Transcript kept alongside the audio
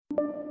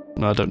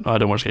No, I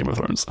don't watch Game of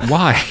Thrones.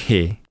 Why?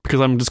 Because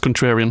I'm just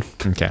contrarian.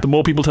 Okay. The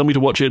more people tell me to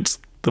watch it,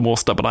 the more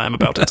stubborn I am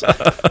about it.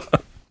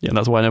 Yeah, and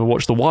that's why I never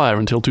watched The Wire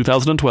until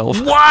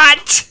 2012.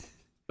 What?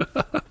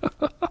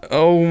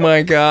 Oh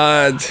my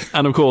god.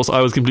 And of course,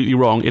 I was completely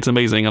wrong. It's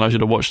amazing, and I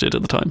should have watched it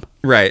at the time.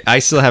 Right. I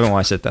still haven't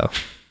watched it, though.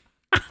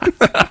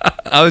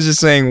 I was just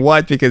saying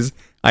what because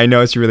I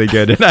know it's really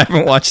good, and I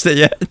haven't watched it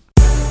yet.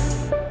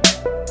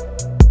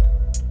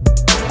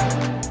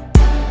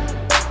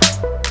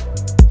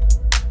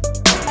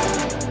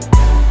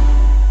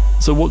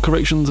 So what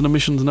corrections and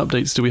omissions and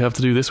updates do we have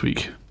to do this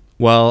week?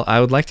 Well,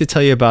 I would like to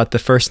tell you about the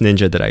first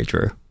ninja that I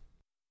drew.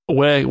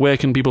 Where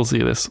can people see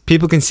this?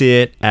 People can see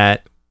it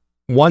at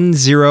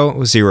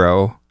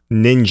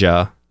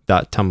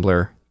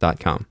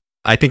 100ninja.tumblr.com.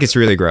 I think it's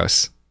really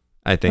gross.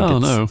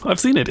 No, I've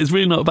seen it. It's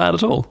really not bad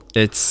at all.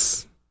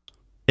 Let's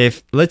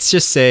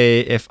just say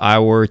if I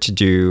were to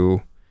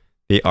do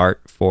the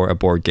art for a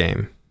board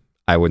game,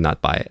 I would not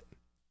buy it.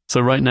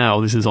 So right now,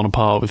 this is on a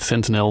par with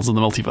Sentinels and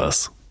the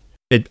Multiverse.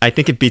 I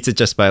think it beats it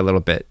just by a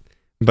little bit,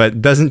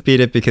 but doesn't beat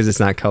it because it's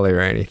not color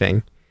or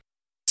anything.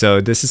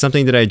 So this is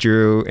something that I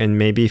drew in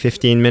maybe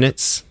 15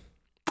 minutes.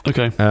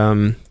 Okay.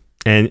 And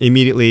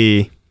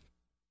immediately,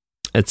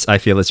 I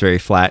feel it's very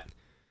flat.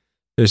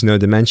 There's no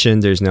dimension.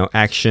 There's no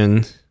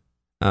action.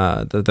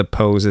 The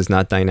pose is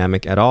not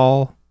dynamic at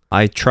all.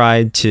 I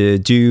tried to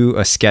do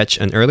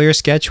an earlier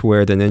sketch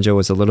where the ninja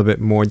was a little bit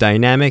more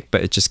dynamic,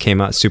 but it just came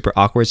out super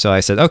awkward. So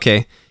I said,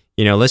 okay,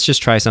 let's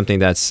just try something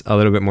that's a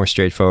little bit more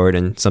straightforward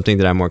and something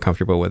that I'm more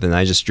comfortable with. And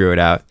I just drew it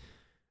out.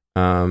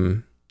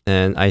 And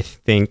I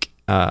think,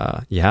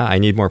 I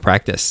need more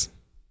practice.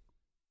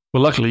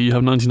 Well, luckily you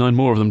have 99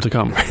 more of them to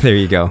come. There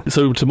you go.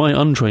 So to my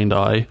untrained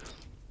eye,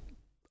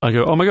 I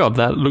go, oh my god,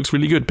 that looks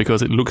really good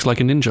because it looks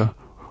like a ninja.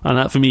 And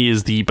that for me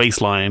is the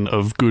baseline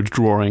of good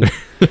drawing.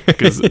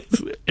 Because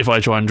if I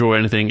try and draw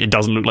anything, it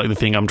doesn't look like the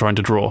thing I'm trying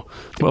to draw.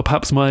 Well,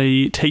 perhaps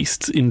my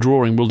tastes in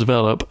drawing will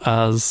develop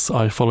as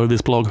I follow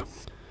this blog.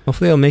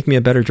 Hopefully it'll make me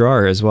a better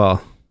drawer as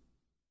well.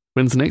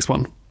 When's the next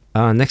one?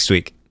 Next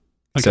week.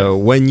 Okay. So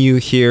when you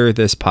hear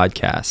this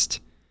podcast,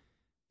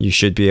 you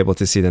should be able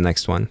to see the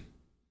next one.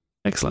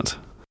 Excellent.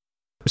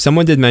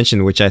 Someone did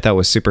mention, which I thought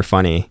was super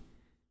funny,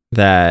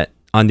 that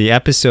on the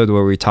episode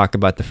where we talk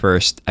about the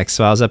first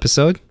X-Files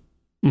episode,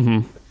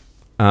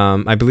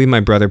 I believe my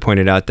brother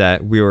pointed out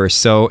that we were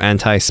so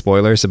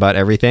anti-spoilers about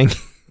everything.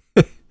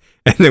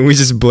 And then we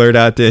just blurred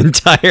out the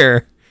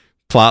entire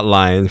plot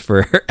line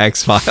for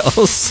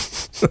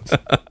X-Files.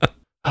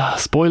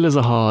 Spoilers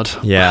are hard.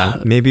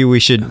 Yeah, maybe we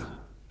should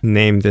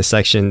name this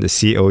section the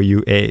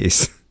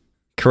COUAs.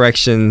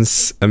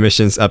 Corrections,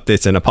 omissions,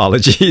 updates, and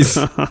apologies.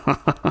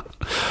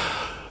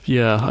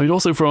 Yeah,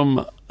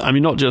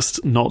 not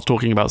just not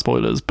talking about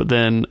spoilers, but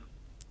then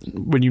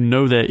when you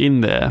know they're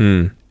in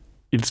there,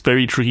 it's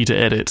very tricky to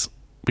edit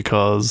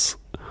because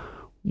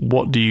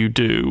what do?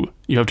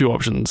 You have two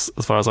options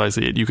as far as I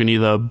see it. You can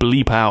either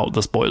bleep out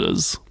the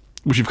spoilers,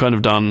 which you've kind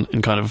of done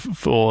in kind of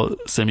for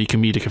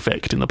semi-comedic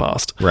effect in the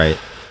past. Right.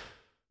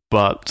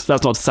 But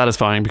that's not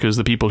satisfying because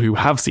the people who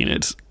have seen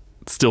it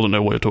still don't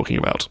know what you're talking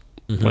about.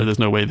 Where there's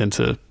no way then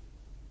to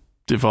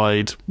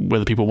divide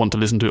whether people want to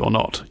listen to it or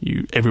not.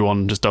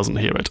 Everyone just doesn't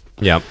hear it.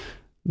 Yeah.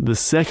 The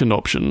second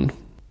option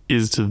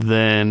is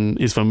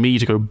for me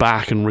to go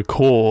back and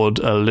record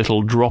a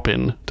little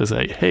drop-in to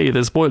say, hey,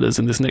 there's spoilers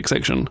in this next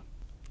section.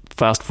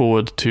 Fast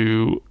forward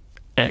to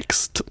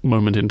X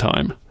moment in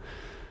time.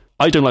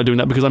 I don't like doing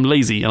that because I'm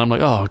lazy and I'm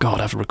like, oh god,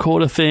 I have to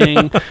record a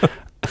thing.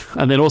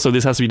 And then also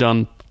this has to be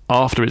done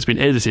after it's been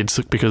edited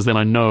because then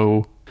I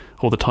know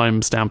or the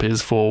timestamp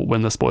is for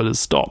when the spoilers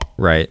stop.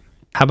 Right.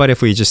 How about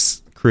if we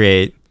just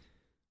create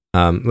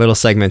little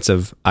segments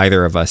of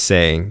either of us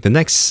saying the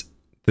next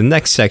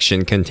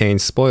section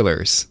contains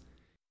spoilers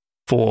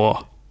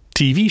for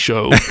TV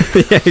show.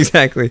 Yeah,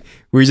 exactly.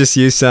 We just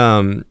use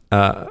some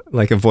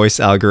like a voice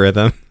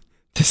algorithm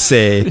to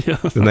say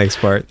the next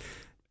part.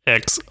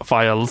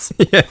 X-Files.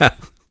 Yeah.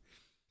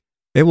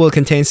 It will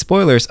contain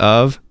spoilers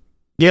of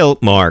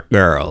Gilmore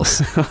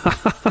Girls.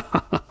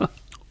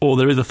 Or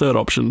there is a third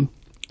option,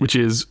 which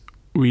is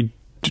we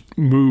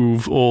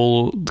move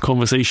all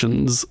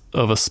conversations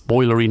of a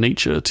spoilery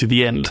nature to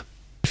the end.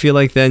 I feel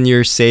like then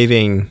you're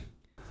saving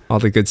all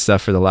the good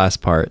stuff for the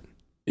last part.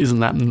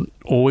 Isn't that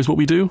always what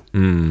we do?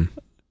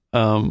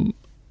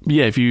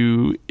 Yeah, if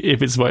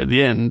it's right at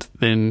the end,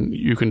 then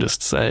you can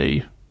just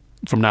say,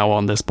 from now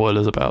on, there's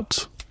spoilers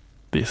about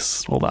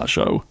this or that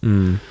show.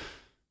 And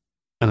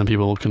then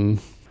people can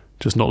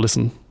just not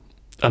listen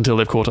until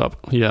they've caught up.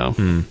 Yeah.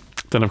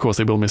 Then, of course,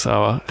 they will miss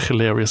our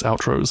hilarious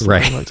outros.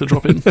 Right. I like to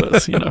drop in,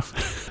 but,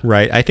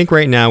 Right. I think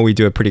right now we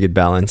do a pretty good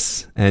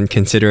balance. And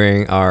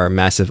considering our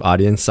massive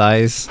audience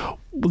size...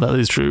 Well, that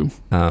is true.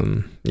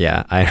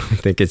 Yeah, I don't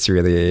think it's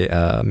really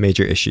a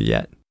major issue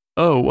yet.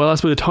 Oh, well, I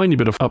suppose a tiny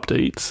bit of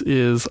updates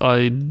is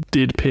I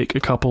did pick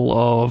a couple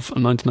of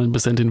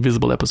 99%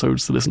 Invisible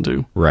episodes to listen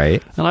to.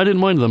 Right. And I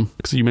didn't mind them,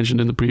 because you mentioned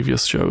in the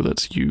previous show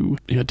that you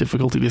had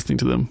difficulty listening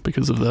to them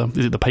because of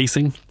the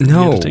pacing?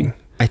 No. The editing?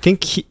 I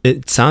think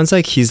it sounds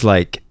like he's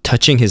like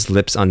touching his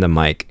lips on the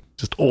mic.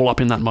 Just all up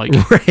in that mic.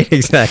 Right,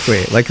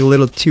 exactly. Like a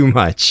little too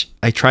much.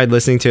 I tried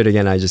listening to it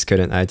again. I just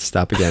couldn't. I had to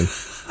stop again.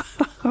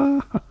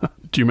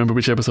 Do you remember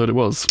which episode it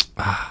was?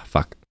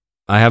 Fuck.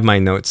 I have my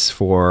notes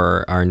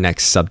for our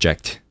next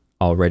subject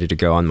all ready to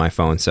go on my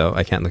phone, so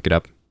I can't look it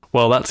up.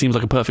 Well, that seems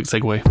like a perfect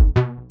segue.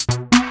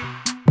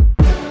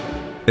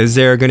 Is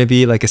there going to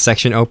be like a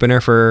section opener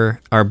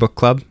for our book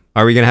club?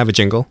 Are we going to have a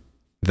jingle?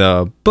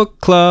 The book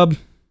club.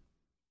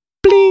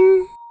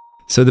 Bling.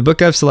 So the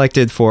book I've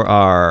selected for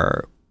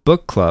our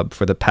book club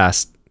for the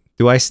past,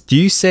 do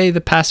you say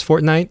the past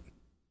fortnight?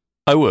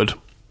 I would.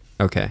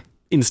 Okay.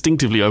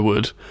 Instinctively I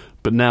would,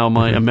 but now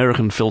my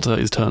American filter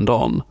is turned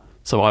on,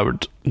 so I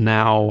would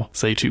now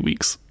say 2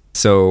 weeks.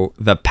 So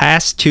the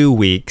past 2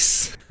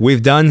 weeks,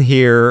 we've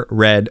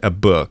read a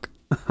book.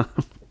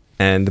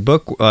 And the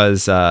book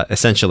was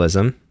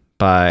Essentialism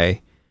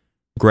by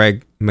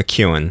Greg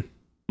McKeown.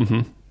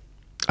 Mm-hmm.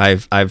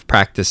 I've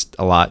practiced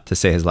a lot to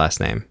say his last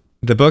name.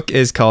 The book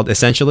is called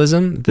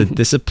Essentialism, The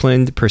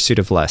Disciplined Pursuit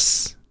of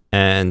Less.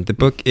 And the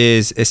book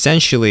is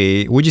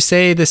essentially, would you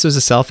say this was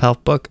a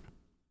self-help book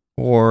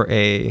or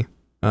a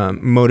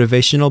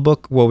motivational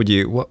book? What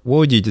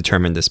would you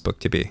determine this book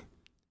to be?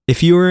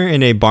 If you were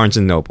in a Barnes &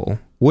 Noble,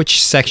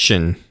 which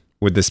section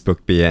would this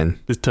book be in?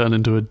 This turned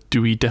into a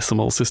Dewey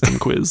Decimal System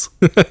quiz.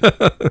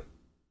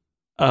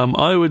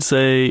 I would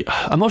say,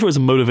 I'm not sure it's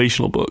a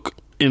motivational book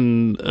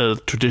in a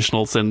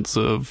traditional sense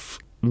of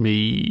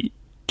me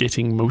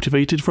getting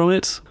motivated from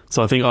it.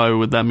 So I think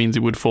that means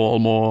it would fall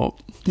more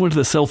into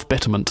the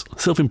self-betterment,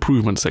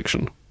 self-improvement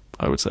section,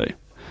 I would say.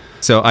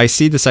 So I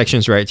see the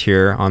sections right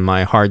here on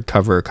my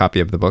hardcover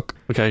copy of the book.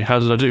 Okay, how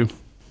did I do?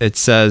 It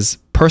says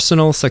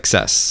personal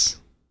success.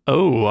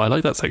 Oh, I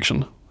like that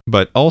section.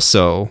 But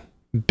also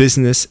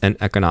business and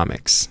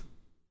economics.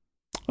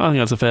 I think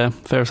that's a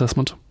fair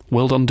assessment.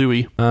 Well done,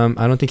 Dewey. I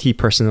don't think he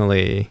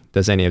personally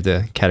does any of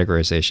the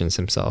categorizations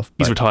himself.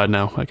 He's retired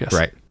now, I guess.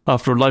 Right.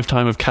 After a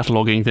lifetime of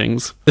cataloging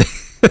things.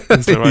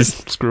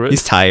 Screw it.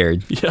 He's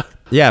tired. Yeah.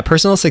 Yeah,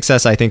 personal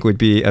success, I think, would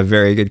be a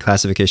very good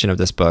classification of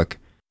this book.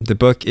 The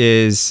book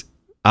is,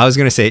 I was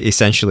going to say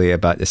essentially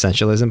about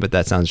essentialism, but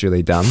that sounds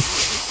really dumb.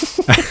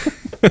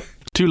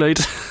 Too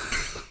late.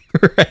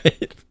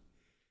 Right.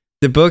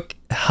 The book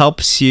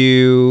helps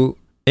you,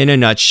 in a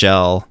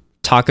nutshell,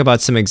 talk about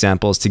some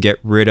examples to get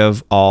rid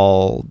of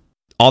all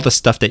the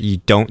stuff that you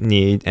don't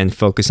need and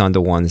focus on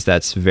the ones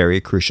that's very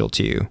crucial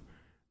to you.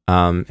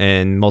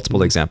 And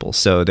multiple examples.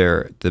 So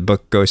the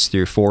book goes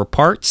through 4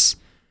 parts.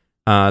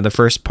 The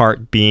first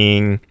part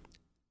being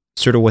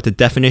sort of what the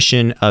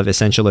definition of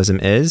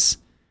essentialism is.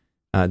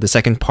 The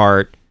second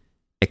part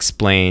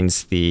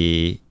explains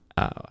the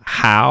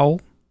how,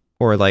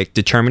 or like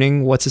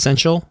determining what's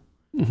essential.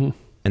 Mm-hmm.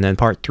 And then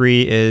part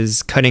 3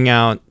 is cutting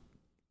out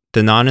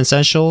the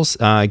non-essentials,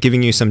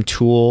 giving you some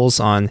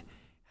tools on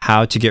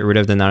how to get rid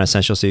of the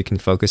non-essentials so you can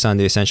focus on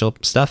the essential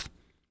stuff.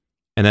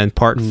 And then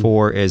part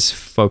 4 is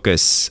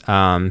focus,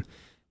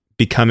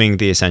 becoming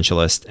the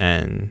essentialist.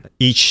 And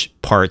each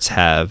parts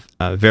have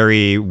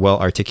very well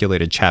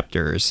articulated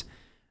chapters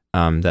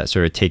that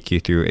sort of take you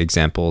through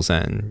examples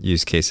and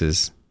use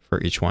cases for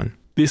each one.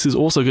 This is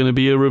also going to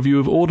be a review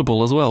of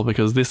Audible as well,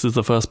 because this is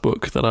the first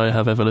book that I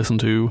have ever listened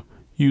to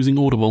using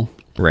Audible.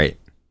 Right.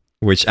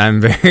 Which I'm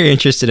very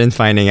interested in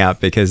finding out,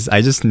 because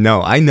I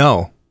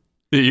know.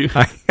 Do you?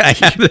 I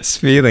have this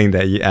feeling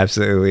that you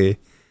absolutely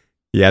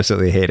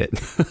hate it.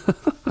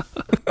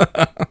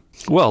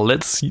 Well,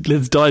 let's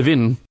dive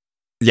in.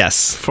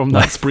 Yes. From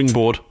that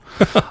springboard.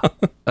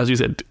 As you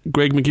said,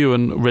 Greg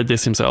McKeown read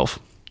this himself.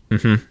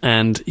 Mm-hmm.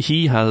 And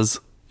he's a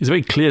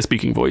very clear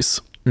speaking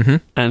voice. Mm-hmm.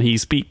 And he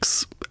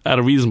speaks at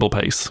a reasonable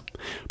pace.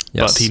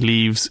 Yes. But he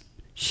leaves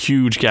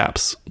huge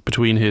gaps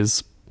between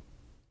his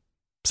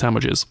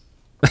sandwiches.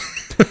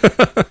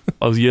 I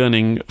was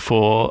yearning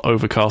for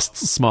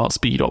Overcast's smart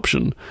speed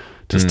option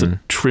just to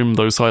trim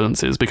those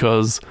silences,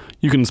 because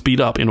you can speed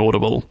up in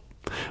Audible,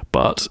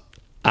 but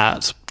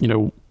at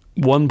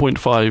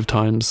 1.5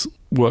 times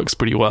works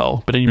pretty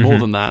well. But any more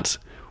than that,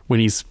 when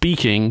he's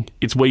speaking,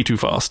 it's way too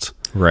fast.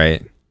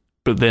 Right.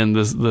 But then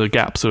the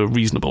gaps are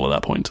reasonable at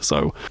that point.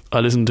 So I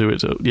listened to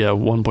it at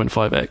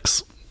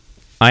 1.5x.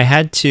 I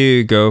had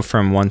to go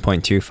from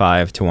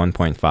 1.25 to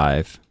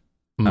 1.5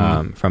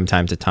 from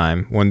time to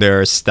time. When there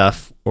are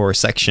stuff or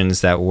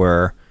sections that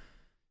were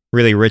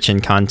really rich in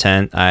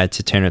content, I had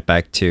to turn it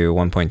back to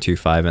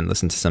 1.25 and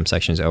listen to some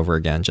sections over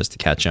again just to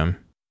catch them.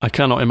 I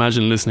cannot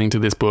imagine listening to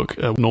this book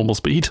at normal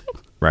speed.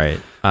 Right.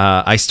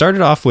 I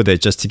started off with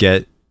it just to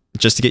get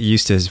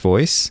used to his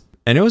voice,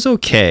 and it was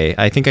okay.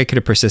 I think I could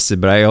have persisted,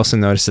 but I also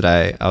noticed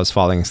that I was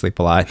falling asleep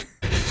a lot.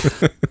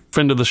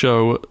 Friend of the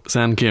show,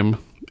 San Kim,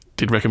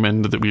 did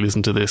recommend that we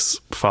listen to this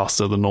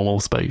faster than normal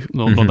speed,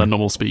 not that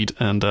normal speed,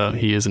 and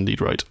he is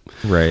indeed right.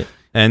 Right.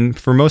 And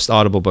for most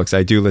Audible books,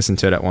 I do listen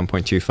to it at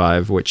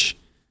 1.25, which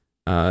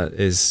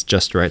is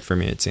just right for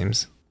me, it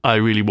seems. I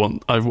really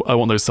want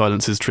those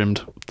silences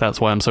trimmed. That's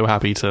why I'm so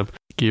happy to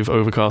give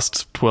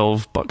Overcast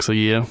 $12 a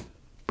year,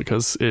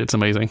 because it's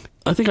amazing.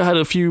 I think I had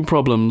a few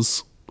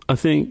problems. I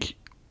think,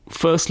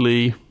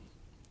 firstly,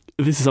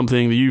 this is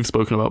something that you've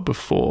spoken about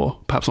before,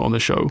 perhaps not on the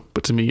show,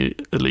 but to me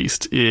at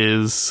least,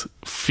 is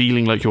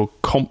feeling like you're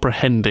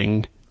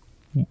comprehending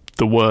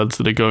the words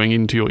that are going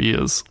into your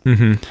ears.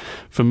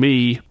 For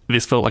me,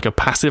 this felt like a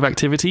passive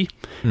activity,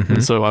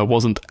 and so I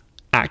wasn't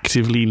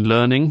actively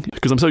learning,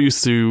 because I'm so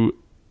used to,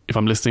 if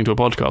I'm listening to a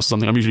podcast or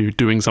something, I'm usually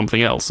doing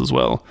something else as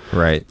well.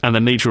 Right. And the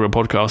nature of a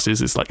podcast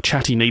is it's like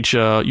chatty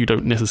nature. You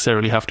don't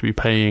necessarily have to be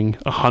paying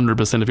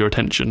 100% of your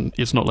attention.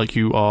 It's not like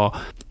you are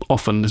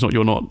often,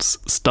 you're not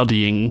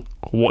studying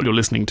what you're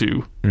listening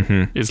to.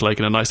 It's like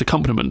a nice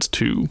accompaniment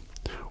to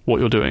what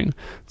you're doing.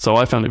 So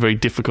I found it very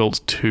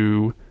difficult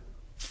to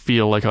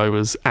feel like I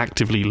was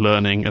actively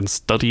learning and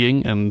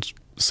studying, and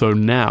so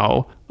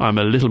now I'm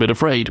a little bit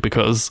afraid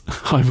because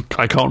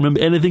I can't remember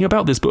anything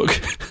about this book.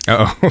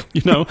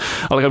 You know,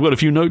 like I've got a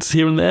few notes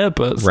here and there,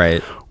 but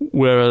right.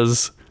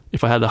 Whereas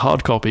if I had a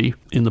hard copy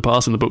in the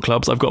past in the book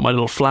clubs, I've got my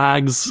little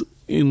flags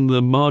in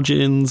the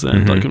margins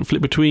and I can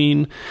flip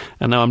between.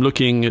 And now I'm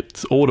looking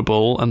at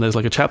Audible and there's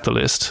like a chapter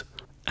list,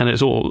 and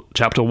it's all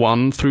chapter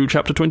 1 through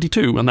chapter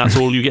 22, and that's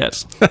all you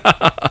get.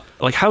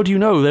 Like, how do you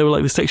know there were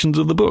like the sections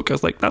of the book? I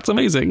was like, that's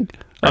amazing.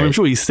 Right. I'm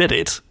sure he said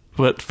it,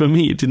 but for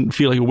me, it didn't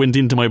feel like it went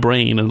into my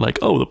brain and like,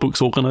 oh, the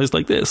book's organized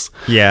like this.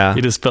 Yeah.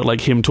 It just felt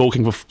like him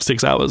talking for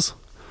 6 hours.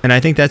 And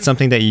I think that's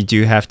something that you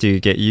do have to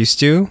get used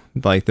to,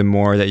 like the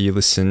more that you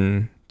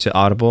listen to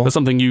Audible. That's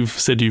something you've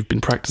said you've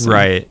been practicing.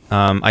 Right.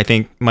 I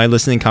think my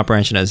listening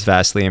comprehension has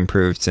vastly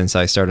improved since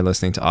I started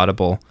listening to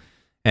Audible.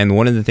 And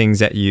one of the things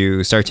that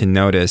you start to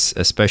notice,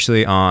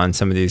 especially on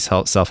some of these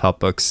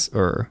self-help books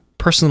or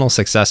personal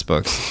success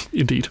books,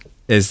 indeed,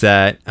 is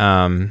that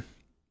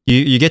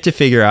you get to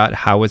figure out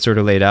how it's sort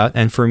of laid out.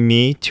 And for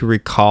me to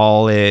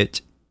recall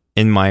it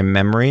in my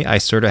memory, I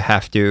sort of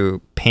have to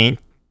paint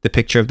the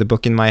picture of the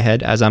book in my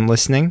head as I'm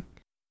listening.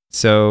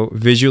 So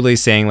visually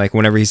saying, like,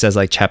 whenever he says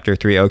like chapter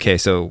 3, okay,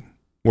 so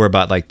we're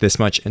about like this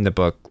much in the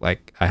book,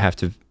 like I have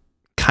to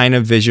kind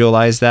of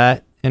visualize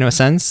that in a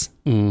sense.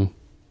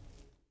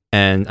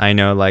 And I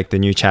know like the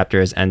new chapter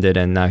has ended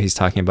and now he's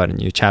talking about a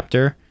new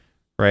chapter,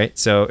 right?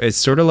 So it's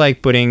sort of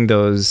like putting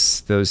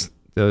those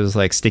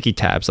like sticky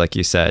tabs, like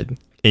you said,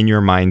 in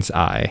your mind's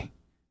eye,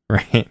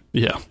 right?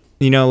 Yeah.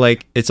 You know,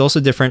 like it's also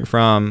different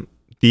from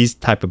these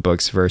type of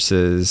books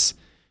versus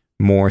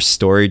more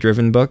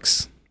story-driven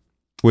books.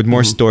 With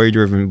more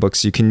story-driven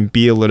books, you can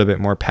be a little bit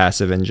more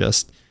passive and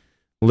just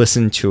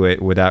listen to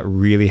it without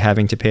really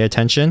having to pay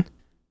attention,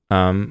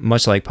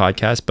 much like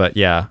podcasts. But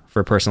yeah,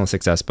 for personal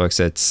success books,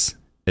 it's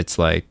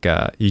like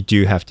you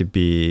do have to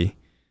be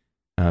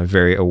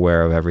very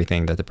aware of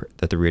everything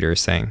that the reader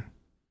is saying.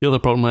 The other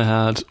problem I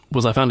had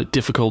was I found it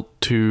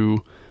difficult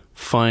to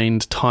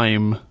find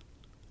time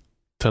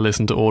to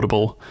listen to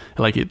Audible.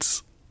 Like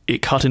it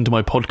cut into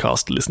my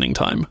podcast listening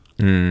time.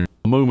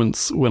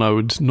 Moments when I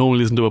would normally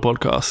listen to a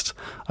podcast,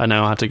 I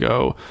now had to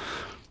go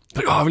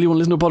like, oh, I really want to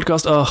listen to a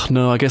podcast. Oh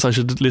no, I guess I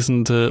should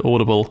listen to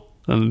Audible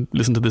and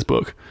listen to this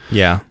book.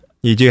 Yeah,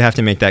 you do have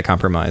to make that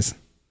compromise.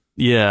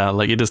 Yeah,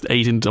 like it just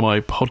ate into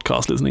my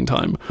podcast listening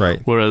time.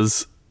 Right.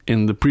 Whereas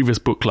in the previous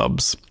book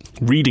clubs,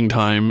 reading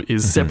time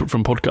is separate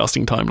from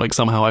podcasting time. Like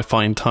somehow I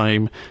find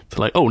time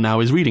to like, oh, now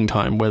is reading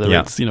time, whether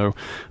it's, you know,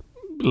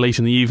 late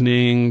in the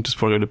evening, just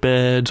before I go to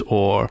bed,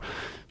 or,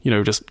 you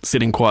know, just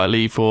sitting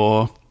quietly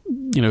for,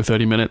 you know,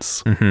 30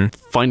 minutes.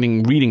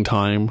 Finding reading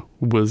time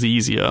was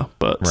easier,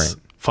 but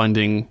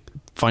finding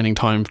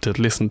time to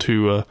listen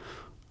to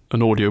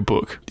an audio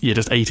book,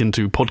 just ate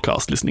into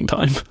podcast listening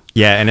time.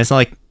 Yeah, and it's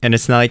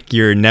not like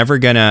you're never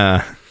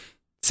gonna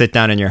sit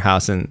down in your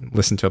house and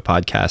listen to a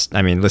podcast.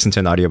 I mean, listen to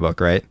an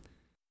audiobook, right?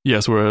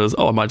 Yes, whereas,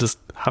 I might just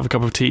have a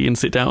cup of tea and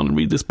sit down and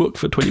read this book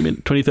for 30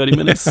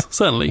 minutes.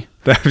 Certainly.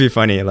 That'd be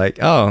funny. Like,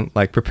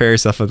 prepare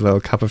yourself a little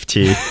cup of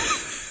tea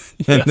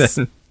and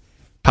then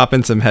pop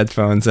in some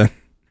headphones. And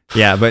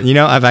yeah, but you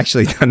know, I've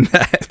actually done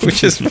that,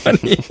 which is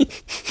funny.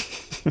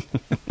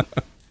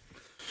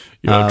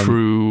 You're a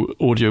true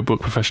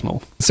audiobook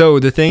professional. So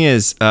the thing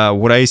is,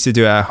 what I used to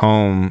do at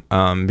home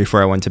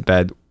before I went to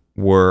bed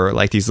were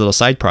like these little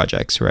side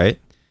projects, right?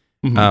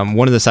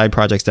 One of the side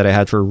projects that I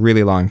had for a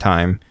really long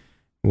time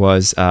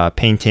was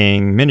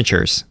painting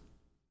miniatures.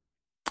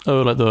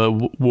 Oh, like the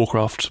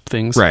Warcraft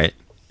things? Right.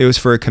 It was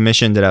for a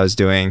commission that I was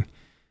doing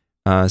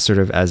sort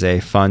of as a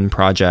fun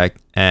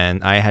project,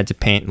 and I had to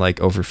paint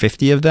like over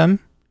 50 of them.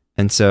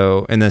 And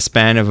so in the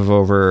span of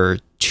over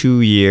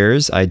 2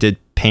 years, I did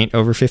paint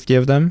over 50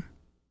 of them.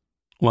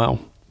 Wow.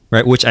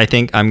 Right, which I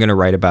think I'm going to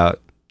write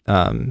about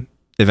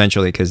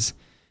eventually, because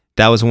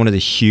that was one of the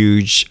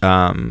huge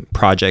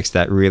projects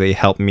that really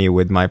helped me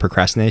with my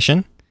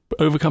procrastination.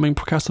 Overcoming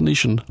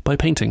procrastination by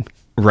painting.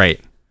 Right.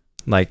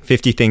 Like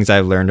 50 things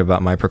I've learned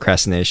about my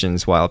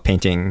procrastinations while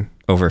painting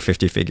over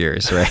 50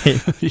 figures,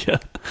 right? Yeah.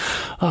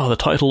 Oh, the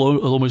title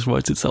almost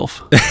writes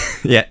itself.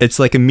 Yeah, it's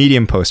like a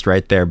Medium post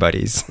right there,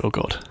 buddies. Oh,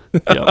 God.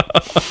 Yeah.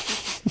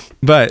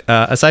 But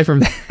aside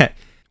from that,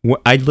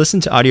 I'd listen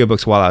to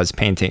audiobooks while I was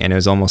painting, and it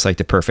was almost like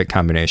the perfect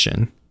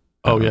combination.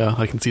 Oh, yeah.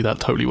 I can see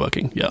that totally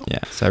working. Yeah.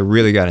 Yeah. So I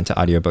really got into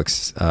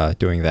audiobooks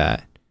doing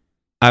that.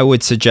 I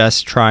would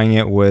suggest trying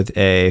it with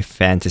a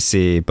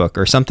fantasy book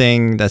or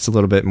something that's a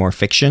little bit more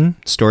fiction,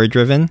 story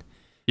driven,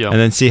 Yeah. and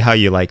then see how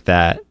you like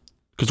that.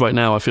 Because right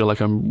now I feel like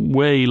I'm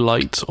way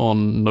light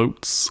on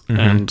notes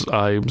and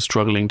I'm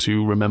struggling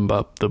to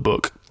remember the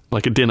book.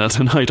 Like at dinner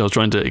tonight, I was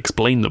trying to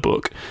explain the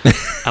book. And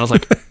I was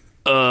like,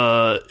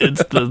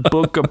 it's the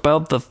book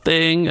about the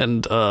thing.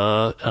 And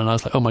I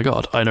was like, oh my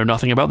God, I know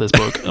nothing about this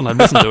book. And I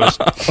listened to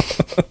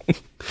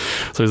it.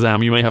 So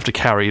Zam, you may have to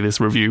carry this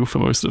review for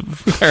most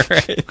of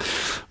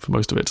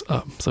it.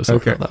 So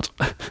sorry about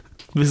that.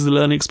 This is a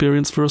learning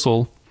experience for us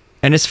all.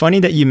 And it's funny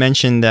that you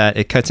mentioned that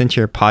it cuts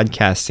into your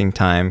podcasting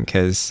time,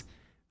 because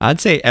I'd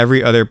say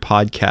every other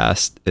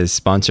podcast is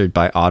sponsored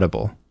by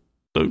Audible.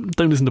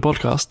 Don't listen to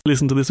podcasts.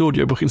 Listen to this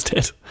audiobook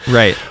instead.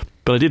 Right.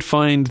 But I did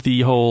find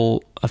the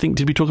whole... I think,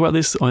 did we talk about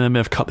this? I may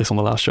have cut this on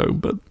the last show,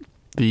 but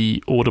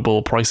the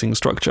Audible pricing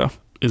structure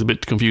is a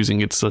bit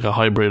confusing. It's like a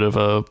hybrid of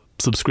a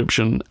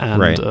subscription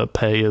and a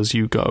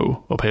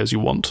pay-as-you-go, or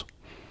pay-as-you-want.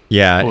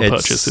 Yeah. Or a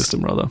purchase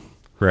system, rather.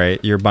 Right.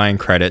 You're buying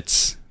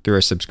credits through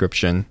a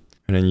subscription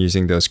and then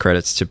using those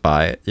credits to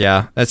buy it.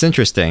 Yeah, that's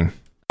interesting.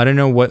 I don't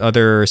know what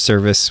other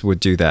service would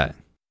do that.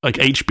 Like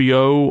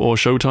HBO or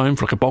Showtime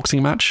for like a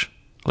boxing match.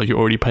 Like you're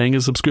already paying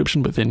a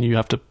subscription, but then you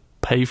have to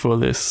pay for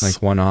this.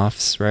 Like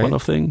one-offs, right?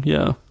 One-off thing,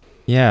 yeah.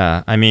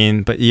 Yeah, I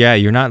mean, but yeah,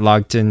 you're not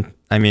logged in.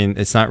 I mean,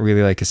 it's not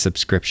really like a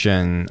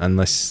subscription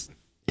unless,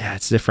 yeah,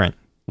 it's different.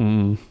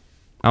 I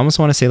almost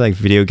want to say like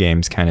video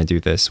games kind of do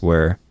this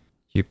where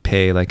you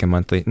pay like a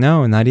monthly.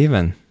 No, not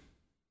even.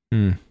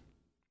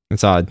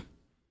 It's odd.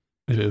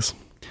 It is.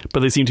 But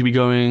they seem to be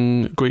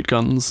going great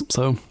guns,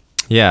 so...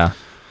 Yeah.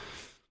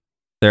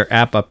 Their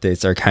app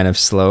updates are kind of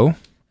slow,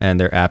 and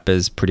their app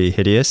is pretty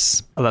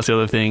hideous. That's the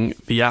other thing.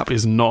 The app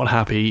is not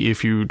happy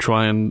if you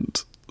try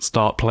and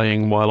start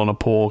playing while on a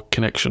poor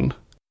connection.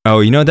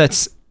 Oh, you know,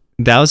 that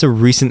was a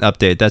recent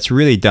update. That's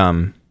really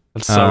dumb.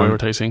 That's so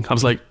irritating. I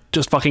was like,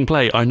 just fucking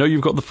play. I know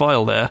you've got the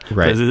file there.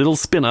 Right. There's a little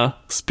spinner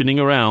spinning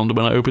around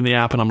when I open the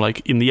app and I'm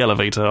like in the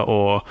elevator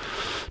or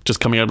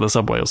just coming out of the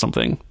subway or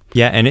something.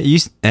 Yeah, and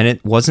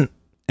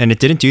it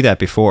didn't do that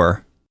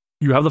before.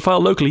 You have the file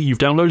locally, you've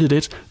downloaded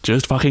it,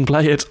 just fucking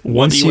play it.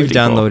 Once you've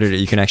downloaded it,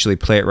 you can actually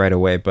play it right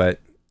away,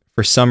 but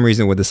for some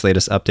reason with this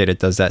latest update, it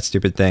does that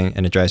stupid thing,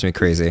 and it drives me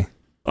crazy.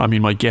 I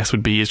mean, my guess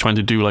would be it's trying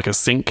to do like a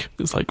sync.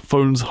 It's like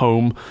phones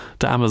home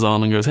to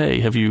Amazon and goes, hey,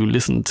 have you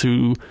listened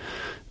to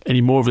any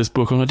more of this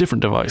book on a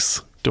different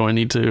device? Do I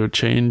need to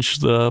change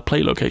the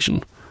play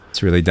location?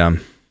 It's really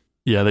dumb.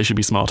 Yeah, they should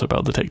be smart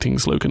about detecting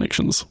slow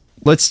connections.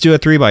 Let's do a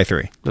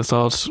 3x3. Let's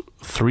start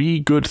 3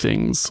 good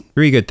things.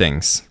 3 good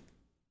things.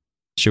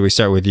 Should we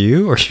start with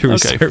you, or should we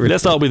start with...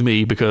 Let's start with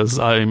me because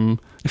I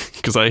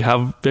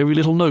have very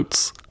little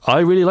notes. I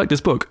really like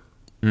this book.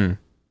 What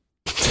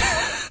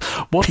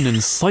an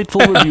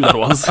insightful review that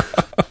was.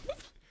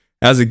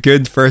 That was a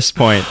good first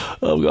point.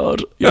 Oh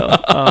God, yeah.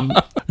 I'm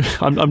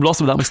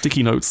lost without my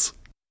sticky notes.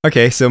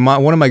 Okay, so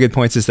one of my good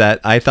points is that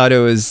I thought it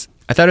was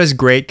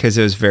great because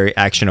it was very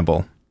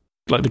actionable.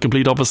 Like the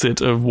complete opposite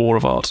of War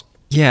of Art.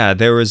 Yeah,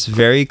 there was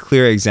very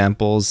clear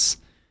examples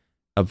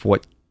of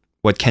what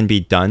can be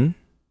done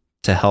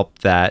to help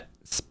that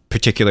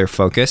particular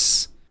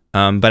focus.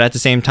 But at the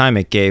same time,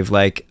 it gave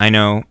I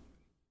know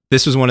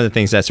this was one of the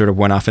things that sort of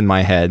went off in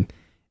my head.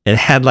 It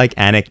had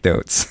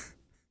anecdotes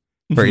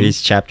for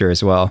each chapter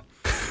as well.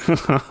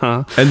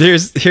 And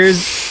here's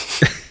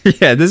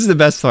yeah, this is the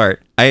best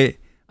part. I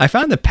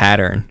found a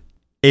pattern.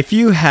 If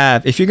you're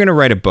going to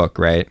write a book,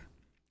 right?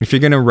 If you're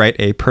going to write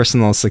a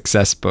personal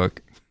success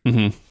book,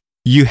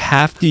 you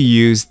have to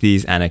use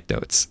these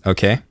anecdotes,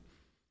 okay?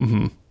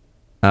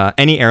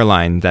 Any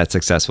airline that's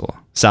successful,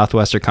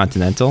 Southwest or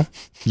Continental,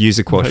 use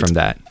a quote from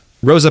that.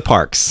 Rosa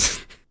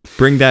Parks,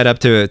 bring that up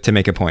to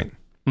make a point.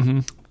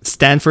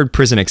 Stanford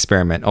prison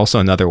experiment, also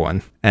another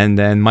one. And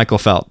then Michael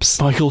Phelps.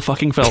 Michael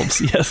fucking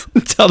Phelps, yes.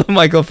 Tell the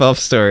Michael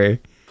Phelps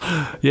story.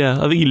 Yeah,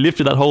 I think he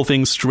lifted that whole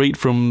thing straight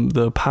from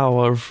the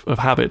Power of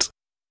Habit.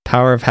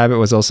 Power of Habit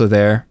was also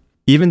there.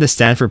 Even the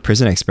Stanford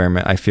prison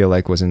experiment, I feel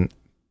like, was in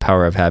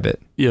Power of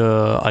Habit.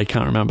 Yeah, I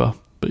can't remember,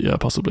 but yeah,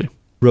 possibly.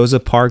 Rosa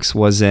Parks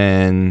was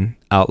in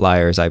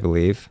Outliers, I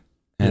believe.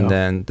 And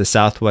then the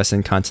Southwest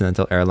and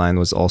Continental Airline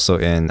was also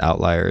in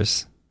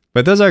Outliers.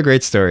 But those are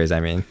great stories, I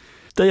mean.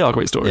 They are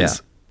great stories. Yeah.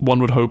 One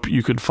would hope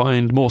you could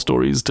find more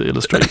stories to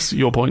illustrate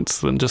your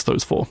points than just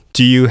those 4.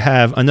 Do you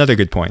have another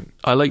good point?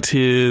 I liked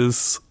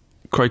his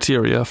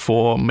criteria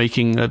for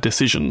making a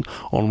decision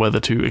on whether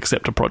to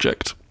accept a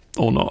project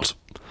or not.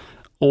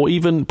 Or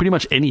even pretty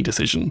much any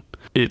decision.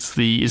 It's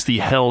the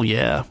hell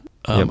yeah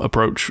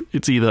approach.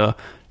 It's either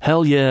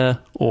hell yeah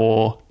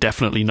or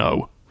definitely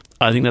no.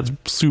 I think that's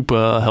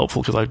super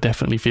helpful because I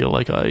definitely feel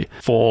like I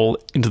fall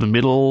into the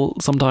middle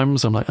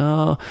sometimes. I'm like,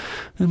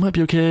 it might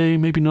be okay,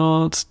 maybe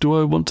not. Do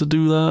I want to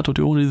do that or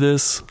do I want to do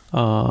this?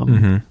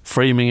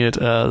 Framing it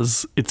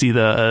as it's either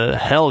a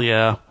hell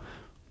yeah,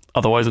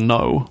 otherwise a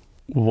no,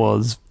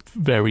 was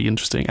very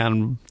interesting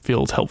and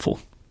feels helpful.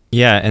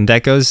 Yeah, and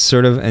that goes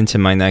sort of into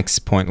my next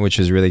point, which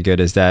is really good,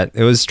 is that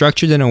it was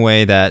structured in a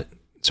way that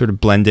sort of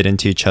blended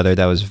into each other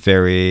that was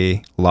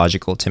very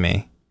logical to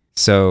me.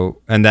 So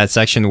in that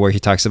section where he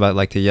talks about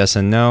like the yes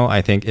and no,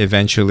 I think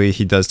eventually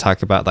he does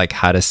talk about like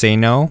how to say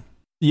no.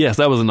 Yes,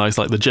 that was a nice,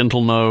 like the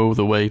gentle no,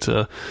 the way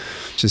to...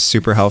 Which is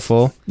super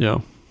helpful. Yeah.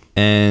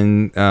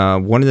 And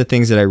one of the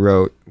things that I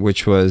wrote,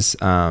 which was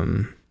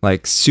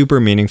like super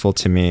meaningful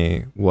to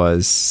me,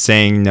 was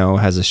saying no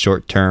has a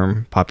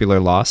short-term popular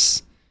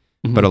loss,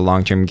 but a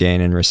long-term gain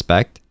in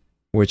respect,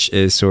 which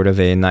is sort of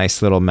a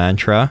nice little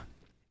mantra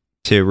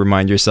to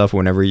remind yourself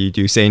whenever you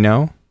do say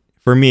no.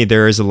 For me,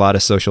 there is a lot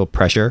of social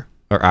pressure,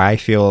 or I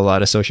feel a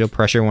lot of social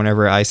pressure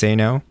whenever I say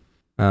no.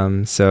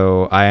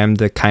 So I am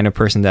the kind of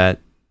person that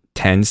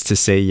tends to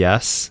say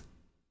yes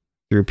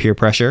through peer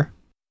pressure.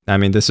 I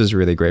mean, this is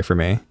really great for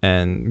me.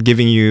 And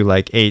giving you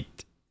like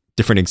 8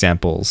 different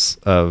examples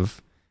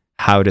of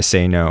how to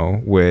say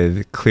no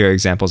with clear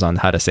examples on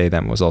how to say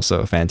them was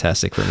also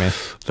fantastic for me.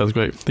 That was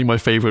great. I think my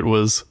favorite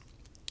was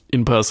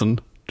in person,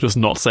 just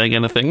not saying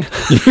anything.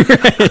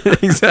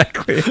 Right,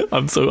 exactly. I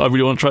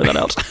really want to try that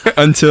out.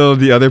 Until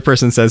the other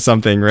person says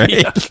something, right?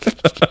 Yeah.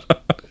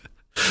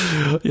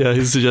 Yeah,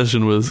 his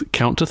suggestion was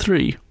count to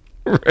 3.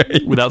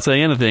 Right. Without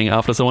saying anything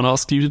after someone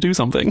asks you to do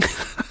something.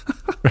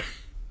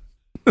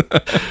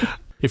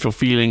 If you're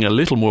feeling a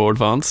little more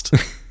advanced,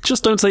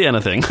 just don't say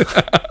anything.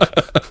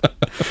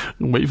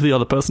 Wait for the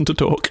other person to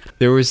talk.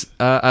 There was,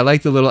 I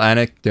like the little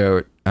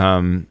anecdote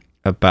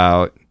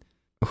about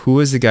who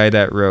was the guy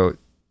that wrote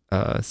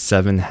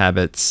 7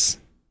 Habits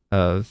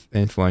of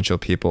Influential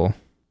People.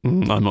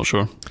 I'm not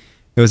sure.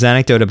 It was an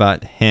anecdote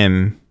about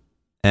him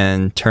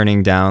and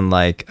turning down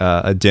like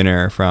a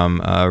dinner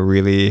from a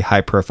really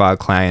high profile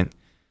client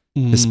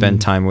to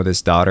spend time with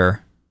his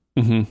daughter.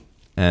 Mm-hmm.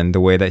 And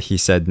the way that he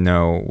said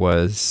no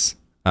was,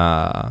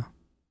 it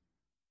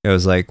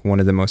was like one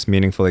of the most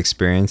meaningful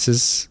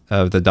experiences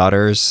of the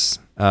daughter's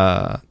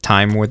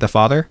time with the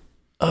father.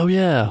 Oh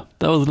yeah,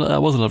 that was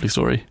a lovely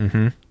story.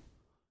 Mm-hmm.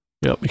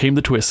 Yep, came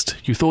the twist.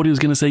 You thought he was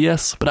going to say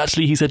yes, but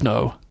actually he said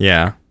no.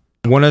 Yeah.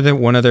 One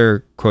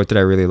other quote that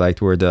I really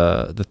liked were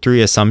the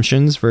 3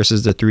 assumptions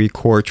versus the 3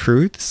 core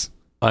truths.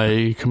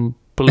 I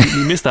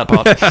completely missed that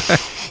part.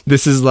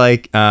 This is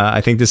like,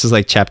 I think this is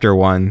like chapter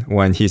 1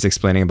 when he's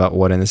explaining about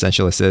what an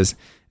essentialist is.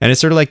 And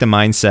it's sort of like the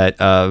mindset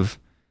of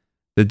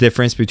the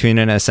difference between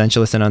an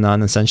essentialist and a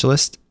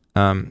non-essentialist.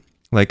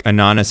 Like a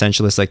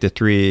non-essentialist, like the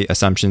 3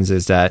 assumptions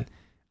is that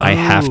I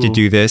have to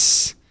do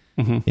this,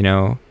 you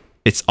know,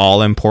 it's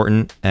all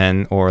important,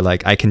 or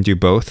like I can do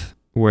both.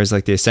 Whereas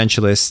like the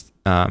essentialist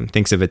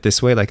thinks of it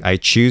this way, like I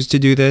choose to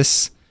do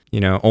this, you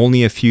know,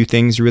 only a few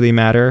things really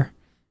matter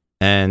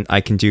and I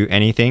can do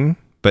anything,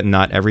 but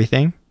not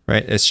everything,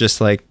 right? It's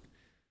just like...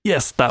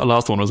 Yes, that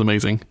last one was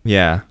amazing.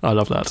 Yeah. I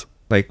love that.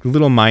 Like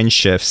little mind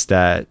shifts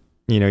that,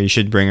 you know, you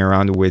should bring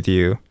around with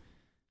you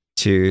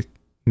to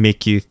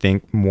make you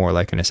think more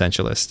like an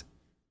essentialist.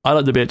 I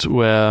like the bit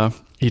where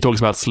he talks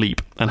about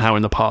sleep and how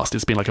in the past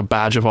it's been like a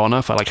badge of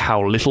honor for like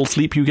how little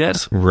sleep you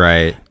get.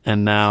 Right.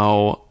 And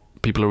now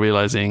people are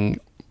realizing,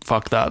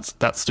 fuck that,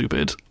 that's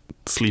stupid.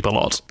 Sleep a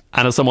lot.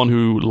 And as someone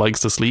who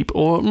likes to sleep,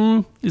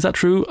 or is that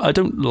true? I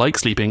don't like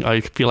sleeping. I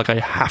feel like I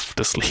have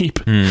to sleep.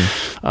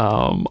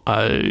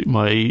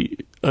 My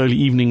early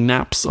evening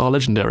naps are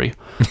legendary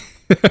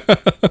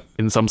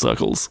in some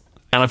circles.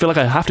 And I feel like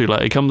I have to.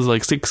 Like it comes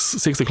like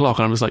 6 o'clock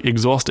and I'm just like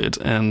exhausted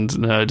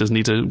and I just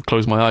need to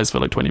close my eyes for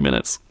like 20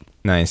 minutes.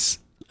 Nice.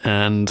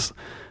 And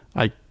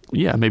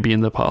maybe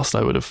in the past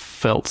I would have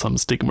felt some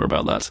stigma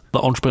about that.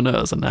 The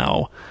entrepreneurs are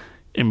now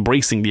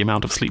embracing the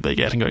amount of sleep they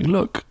get and going,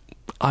 look,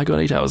 I got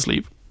 8 hours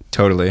sleep.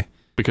 Totally.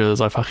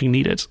 Because I fucking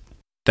need it.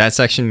 That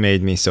section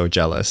made me so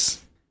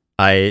jealous.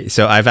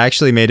 I've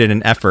actually made it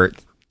an effort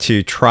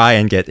to try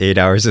and get 8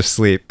 hours of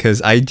sleep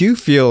because I do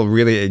feel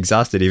really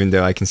exhausted even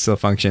though I can still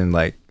function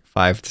like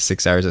 5 to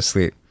 6 hours of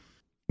sleep.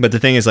 But the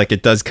thing is like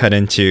it does cut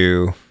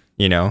into,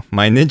 you know,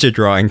 my ninja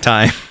drawing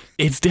time.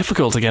 It's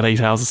difficult to get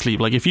 8 hours of sleep.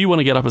 Like if you want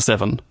to get up at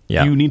 7,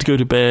 yeah. You need to go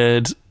to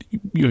bed.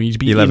 You need to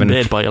be 11. in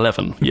bed by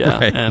 11. Yeah.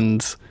 Right.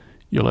 And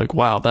you're like,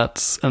 wow,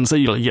 and say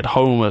you get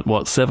home at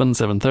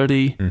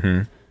 7:30.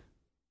 Mm-hmm.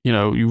 You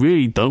know, you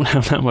really don't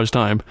have that much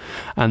time.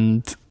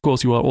 And of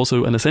course you are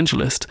also an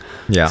essentialist.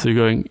 Yeah. So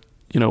you're going,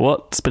 you know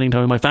what? Spending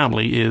time with my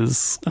family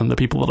and the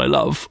people that I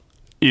love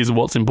is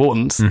what's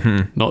important.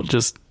 Mm-hmm. Not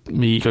just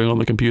me going on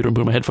the computer and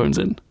putting my headphones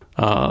in.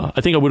 I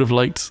think I would have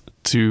liked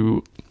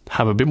to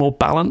have a bit more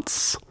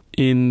balance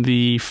in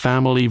the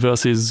family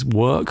versus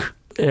work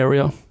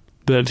area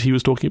that he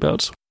was talking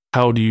about.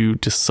 How do you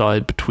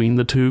decide between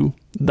the two?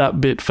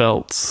 That bit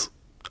felt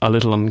a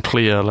little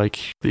unclear, like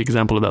the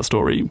example of that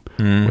story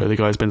where the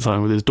guy spends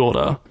time with his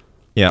daughter.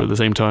 Yeah. But at the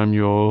same time,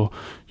 you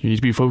need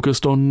to be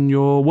focused on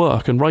your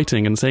work and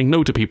writing and saying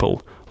no to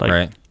people. Like,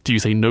 right. Do you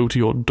say no to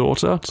your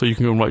daughter so you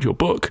can go and write your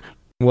book?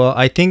 Well,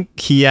 I think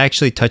he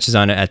actually touches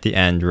on it at the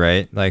end,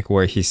 right? Like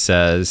where he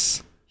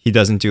says he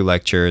doesn't do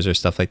lectures or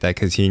stuff like that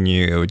because he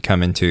knew it would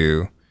come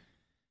into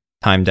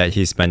time that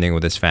he's spending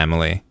with his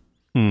family.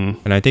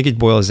 And I think it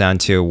boils down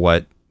to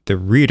what the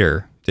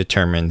reader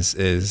determines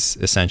is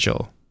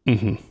essential,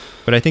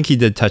 But I think he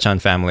did touch on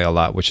family a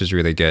lot, which is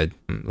really good.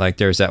 Like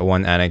there's that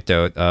one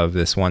anecdote of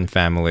this one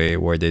family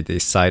where they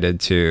decided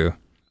to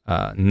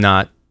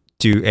not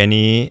do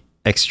any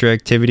extra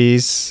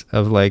activities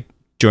of like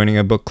joining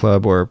a book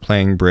club or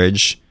playing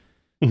bridge,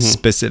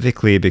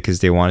 specifically because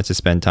they wanted to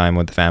spend time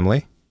with the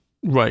family.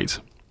 Right.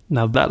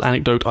 Now that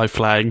anecdote I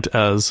flagged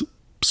as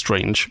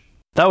strange.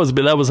 That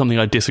was something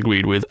I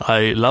disagreed with.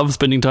 I love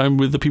spending time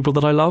with the people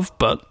that I love,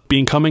 but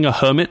becoming a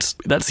hermit,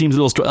 that seems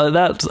a little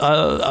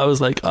I was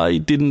like, I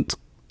didn't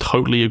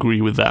totally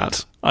agree with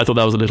that. I thought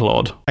that was a little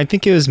odd. I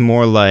think it was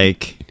more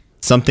like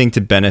something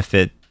to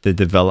benefit the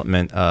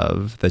development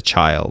of the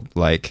child,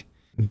 like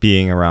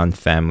being around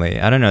family.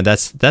 I don't know.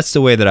 That's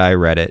the way that I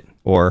read it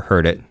or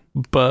heard it.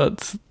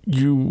 But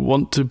you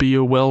want to be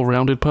a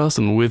well-rounded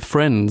person with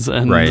friends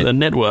and a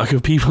network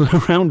of people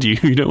around you.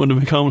 You don't want to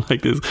become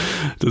like this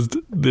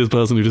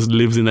person who just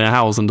lives in their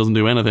house and doesn't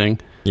do anything.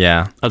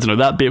 Yeah. I don't know.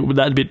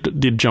 That bit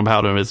did jump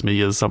out at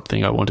me as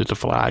something I wanted to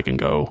flag and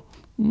go,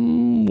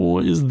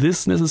 is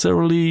this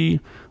necessarily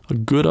a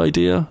good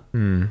idea?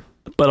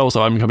 But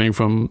also I'm coming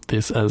from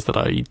this as that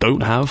I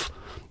don't have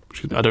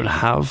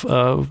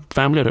a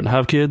family. I don't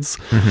have kids.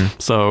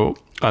 So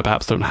I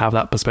perhaps don't have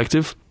that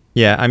perspective.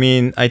 Yeah, I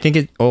mean, I think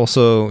it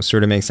also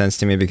sort of makes sense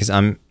to me because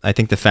I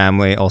think the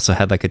family also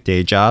had like a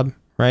day job,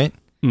 right?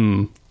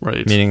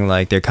 Right. Meaning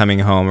like they're coming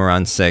home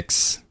around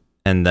 6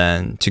 and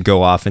then to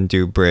go off and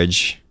do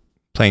bridge,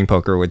 playing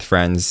poker with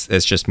friends,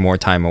 it's just more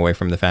time away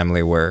from the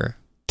family where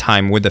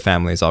time with the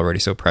family is already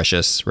so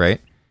precious, right?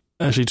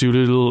 Actually, to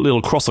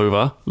little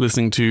crossover,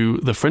 listening to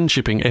the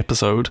friendshipping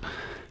episode,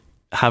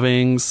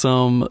 having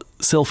some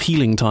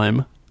self-healing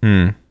time,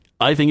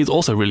 I think is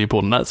also really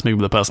important. That's maybe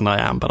the person I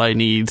am, but I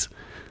need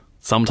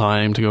some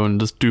time to go and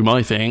just do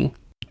my thing.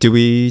 Do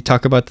we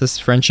talk about this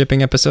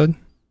friendshipping episode?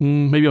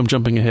 Maybe I'm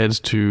jumping ahead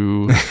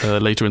to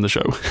later in the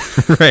show.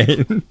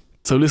 Right.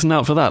 So listen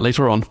out for that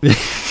later on.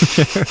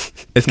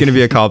 It's going to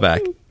be a callback.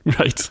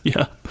 Right,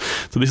 yeah.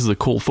 So this is a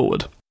call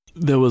forward.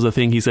 There was a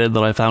thing he said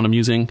that I found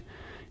amusing.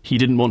 He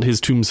didn't want his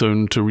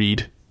tombstone to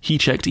read, "He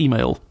checked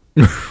email."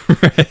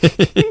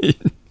 Right.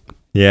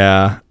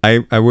 Yeah,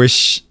 I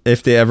wish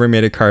if they ever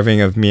made a carving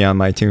of me on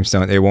my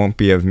tombstone, it won't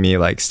be of me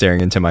like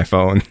staring into my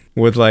phone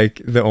with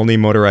like the only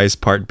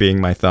motorized part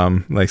being my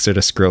thumb, like sort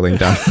of scrolling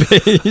down the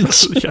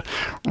page.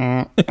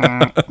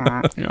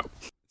 Yeah.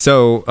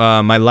 So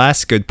my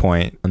last good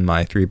point on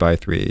my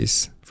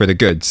 3x3s for the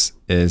goods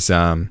is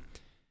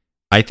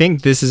I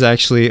think this is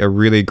actually a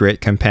really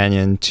great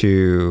companion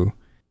to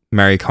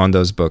Marie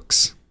Kondo's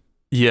books.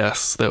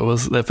 Yes, there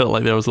felt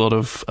like there was a lot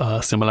of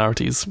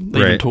similarities. It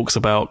even talks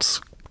about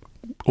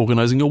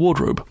organizing your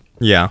wardrobe.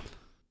 Yeah.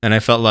 And I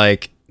felt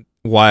like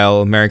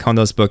while Marie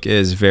Kondo's book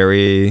is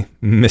very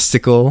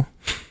mystical,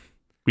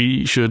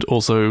 we should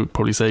also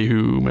probably say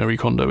who Marie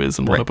Kondo is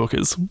and what her book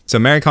is. So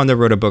Marie Kondo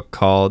wrote a book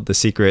called The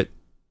Secret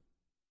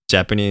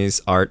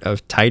Japanese Art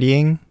of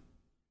Tidying,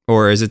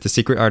 or is it The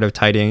Secret Art of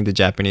Tidying, the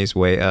Japanese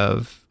way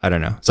of, I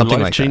don't know,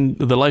 something like that.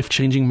 The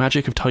life-changing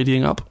magic of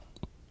tidying up.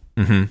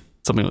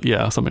 Something like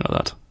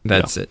that.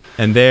 That's it.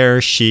 And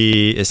there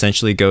she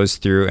essentially goes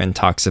through and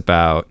talks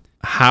about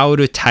how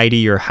to tidy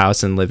your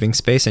house and living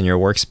space and your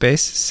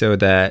workspace so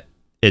that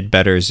it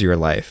betters your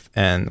life.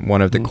 And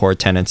one of the core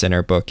tenets in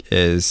her book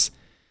is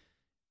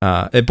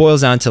it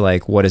boils down to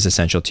like what is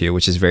essential to you,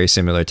 which is very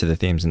similar to the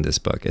themes in this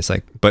book. It's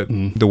like, but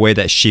the way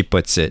that she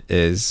puts it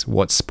is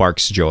what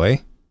sparks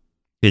joy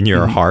in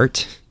your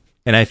heart.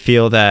 And I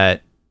feel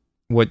that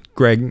what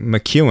Greg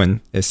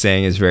McKeown is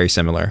saying is very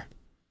similar,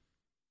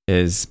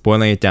 is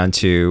boiling it down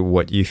to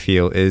what you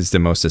feel is the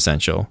most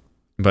essential.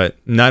 But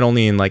not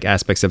only in like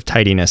aspects of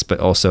tidiness, but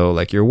also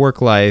like your work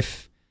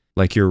life,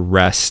 like your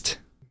rest,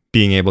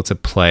 being able to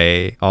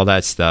play, all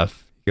that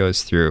stuff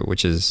goes through,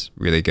 which is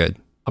really good.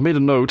 I made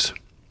a note,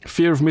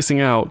 fear of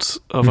missing out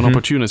of an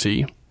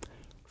opportunity,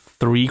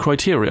 3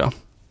 criteria.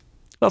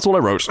 That's all I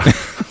wrote.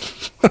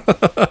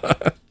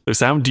 So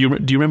Sam, do you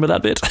remember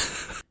that bit?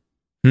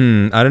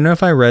 I don't know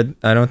if I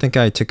don't think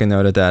I took a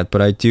note of that,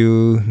 but I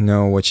do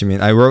know what you mean.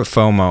 I wrote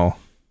FOMO.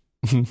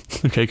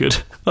 Okay, good.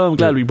 I'm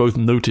glad we both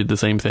noted the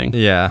same thing.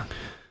 Yeah.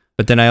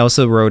 But then I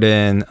also wrote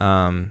in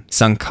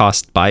sunk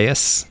cost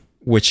bias,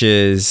 which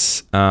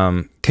is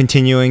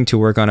continuing to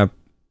work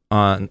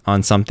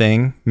on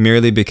something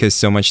merely because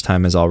so much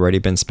time has already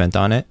been spent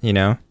on it, you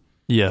know?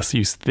 Yes,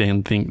 you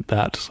then think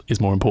that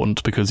is more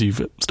important because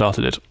you've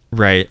started it.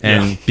 Right.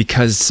 And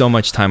because so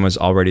much time was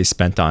already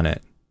spent on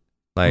it,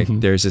 like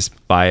there's this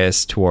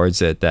bias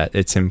towards it that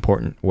it's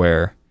important,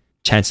 where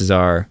chances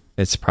are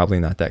it's probably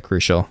not that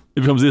crucial.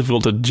 It becomes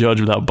difficult to judge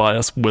without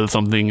bias whether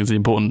something is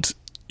important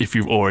if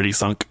you've already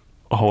sunk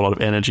a whole lot of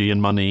energy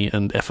and money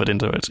and effort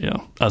into it. Yeah,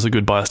 that's a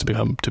good bias to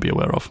be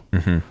aware of.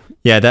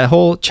 Yeah, that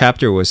whole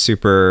chapter was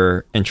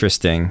super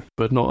interesting,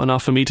 but not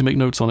enough for me to make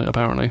notes on it,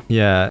 apparently.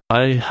 Yeah,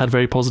 I had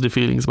very positive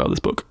feelings about this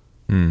book.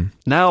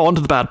 Now on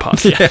to the bad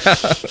part. Yeah.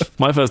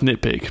 My first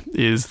nitpick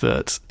is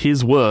that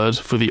his word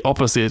for the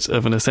opposite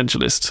of an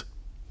essentialist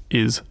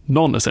is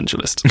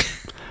non-essentialist.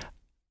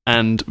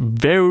 And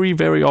very,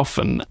 very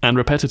often and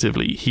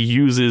repetitively, he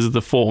uses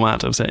the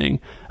format of saying,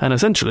 an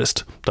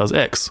essentialist does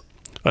X,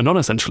 a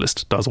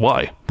non-essentialist does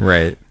Y.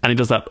 Right. And he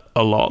does that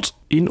a lot.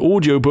 In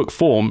audiobook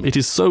form, it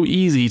is so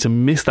easy to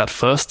miss that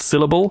first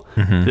syllable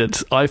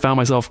that I found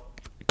myself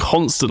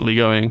constantly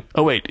going,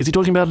 oh wait, is he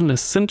talking about an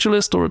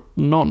essentialist or a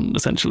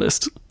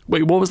non-essentialist?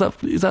 Wait, what was that?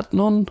 Is that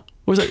non?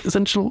 Or is that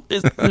essential?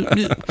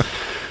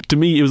 To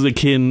me, it was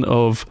akin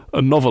of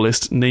a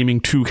novelist naming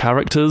two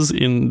characters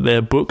in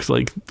their book,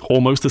 like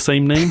almost the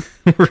same name.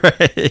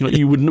 Right. Like,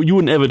 you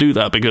wouldn't ever do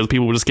that because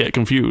people would just get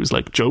confused,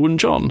 like Joe and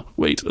John.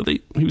 Wait,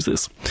 who's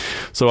this?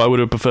 So I would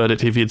have preferred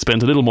it if he had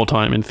spent a little more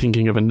time in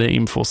thinking of a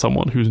name for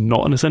someone who's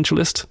not an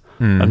essentialist.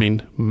 I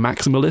mean,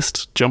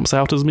 maximalist jumps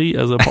out as me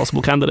as a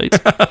possible candidate.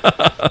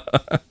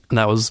 And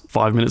that was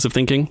 5 minutes of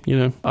thinking,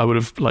 I would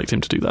have liked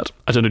him to do that.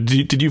 I don't know,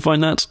 did you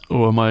find that?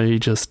 Or am I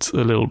just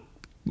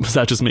was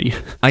that just me?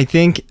 I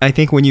think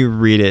when you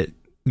read it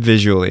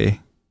visually.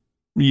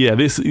 Yeah,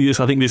 I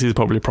think this is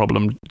probably a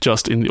problem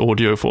just in the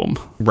audio form.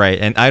 Right,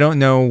 and I don't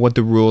know what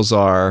the rules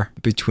are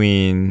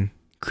between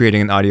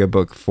creating an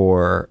audiobook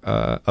for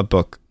a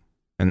book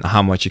and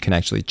how much you can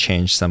actually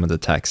change some of the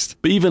text.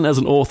 But even as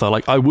an author,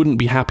 like, I wouldn't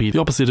be happy.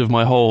 The opposite of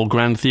my whole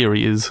grand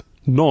theory is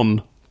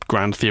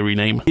non-grand theory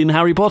name. In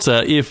Harry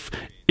Potter, if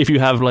you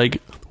have,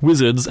 like,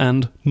 wizards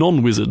and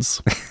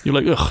non-wizards, you're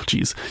like, ugh,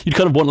 geez. You'd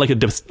kind of want, like,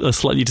 a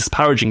slightly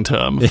disparaging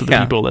term for the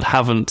people that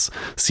haven't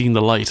seen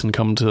the light and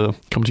come to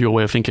your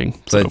way of thinking.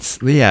 So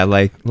it's, like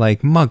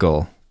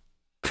Muggle.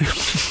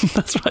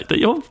 That's right.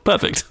 You're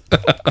perfect.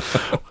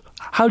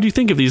 How do you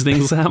think of these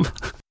things, Sam?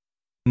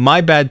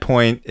 My bad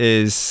point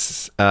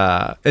is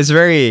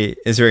very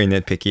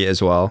nitpicky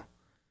as well.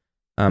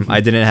 I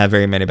didn't have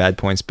very many bad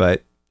points,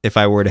 but if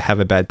I were to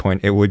have a bad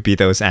point, it would be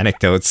those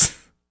anecdotes.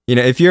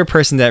 If you're a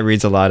person that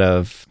reads a lot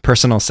of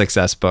personal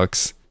success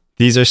books,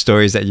 these are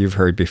stories that you've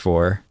heard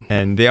before,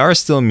 and they are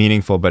still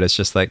meaningful, but it's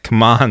just like,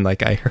 come on,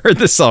 like, I heard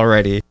this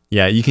already.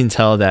 Yeah, you can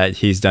tell that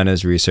he's done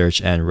his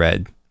research and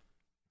read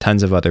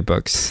tons of other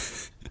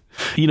books.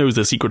 He knows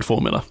the secret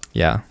formula.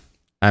 Yeah.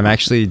 I'm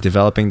actually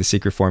developing the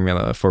secret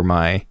formula for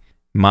my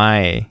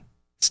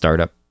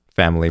startup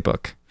family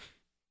book,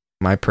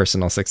 my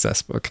personal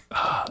success book.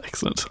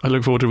 Excellent. I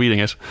look forward to reading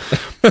it.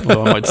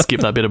 Although I might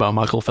skip that bit about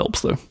Michael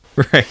Phelps, though.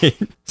 Right.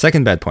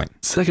 Second bad point.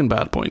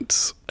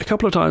 A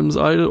couple of times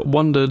I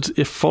wondered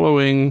if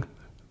following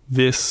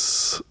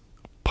this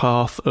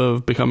path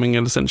of becoming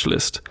an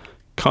essentialist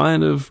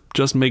kind of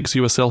just makes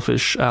you a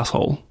selfish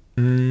asshole.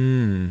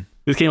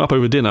 This came up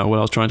over dinner when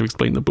I was trying to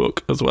explain the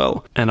book as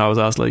well. And I was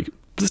asked, like,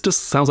 this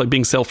just sounds like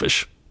being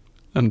selfish.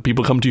 And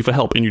people come to you for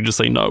help and you just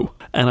say no.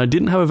 And I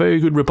didn't have a very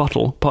good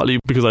rebuttal, partly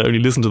because I only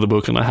listened to the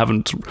book and I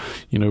haven't,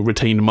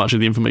 retained much of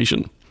the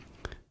information.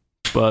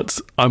 But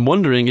I'm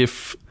wondering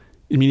if,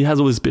 he has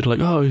all this bit like,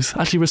 oh, it's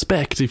actually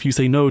respect if you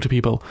say no to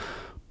people.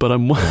 But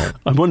I'm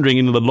wondering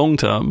in the long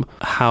term,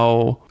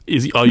 are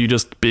you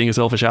just being a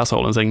selfish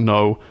asshole and saying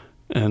no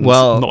and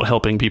not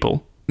helping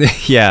people?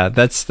 Yeah,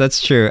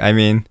 that's true. I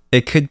mean,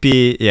 it could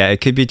be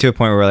to a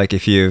point where, like,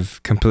 if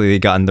you've completely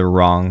gotten the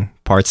wrong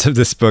parts of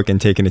this book and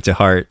taken it to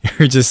heart,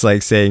 you're just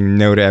like saying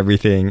no to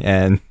everything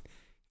and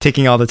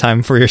taking all the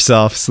time for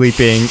yourself,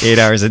 sleeping 8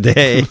 hours a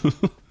day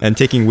and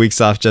taking weeks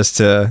off just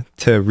to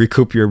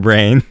recoup your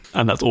brain.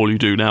 And that's all you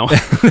do now.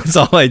 That's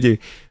all I do.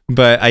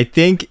 But I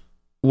think,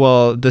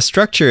 the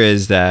structure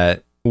is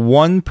that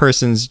one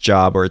person's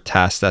job or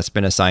task that's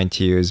been assigned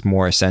to you is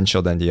more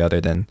essential than the other,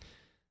 then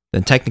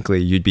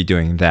technically you'd be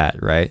doing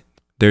that, right?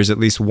 There's at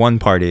least one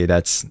party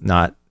that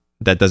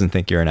doesn't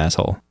think you're an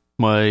asshole.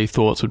 My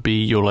thoughts would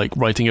be you're, like,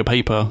 writing a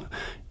paper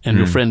and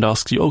your friend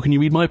asks you, oh, can you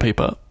read my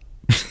paper?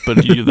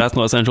 But that's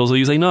not essential, so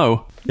you say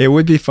no. It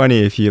would be funny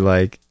if you,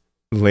 like,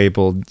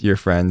 labeled your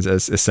friends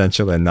as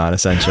essential and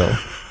non-essential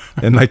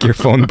in, like, your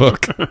phone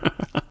book.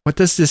 What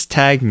does this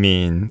tag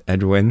mean,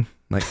 Edwin?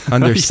 Like,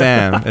 under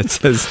Sam, it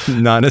says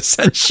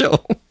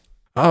non-essential.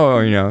 Oh,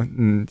 you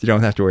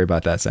don't have to worry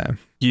about that, Sam.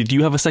 Do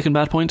you have a second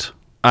bad point?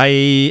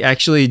 I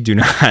actually do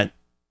not.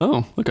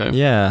 Oh, okay.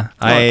 Yeah.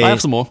 I have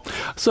some more.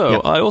 So,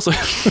 yep. I also...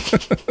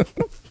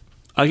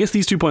 I guess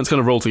these 2 points kind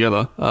of roll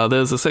together.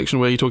 There's a section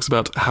where he talks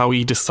about how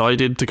he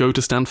decided to go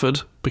to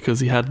Stanford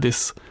because he had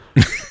this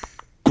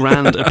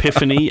grand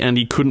epiphany and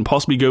he couldn't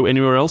possibly go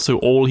anywhere else,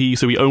 so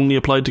he only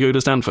applied to go to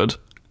Stanford.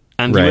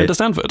 And he went to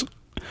Stanford.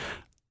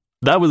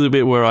 That was a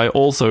bit where I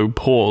also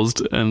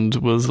paused and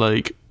was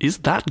like, is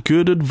that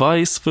good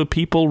advice for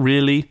people,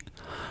 really?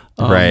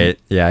 Right.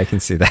 Yeah, I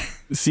can see that.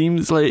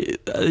 Seems like...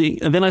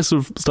 And then I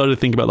sort of started to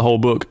think about the whole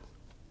book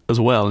as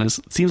well, and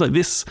it seems like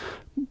this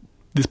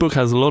book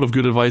has a lot of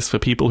good advice for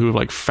people who have,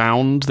 like,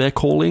 found their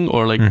calling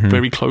or, like,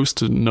 very close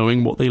to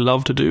knowing what they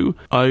love to do.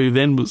 I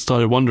then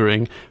started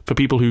wondering, for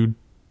people who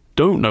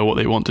don't know what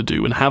they want to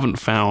do and haven't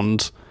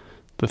found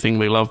the thing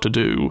they love to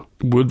do,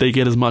 would they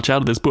get as much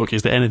out of this book?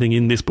 Is there anything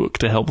in this book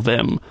to help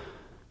them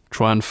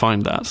try and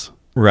find that?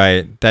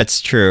 Right, that's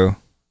true.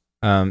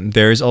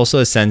 There's also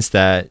a sense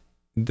that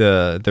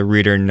the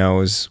reader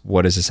knows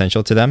what is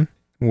essential to them,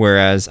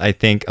 whereas I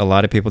think a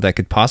lot of people that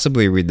could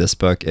possibly read this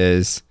book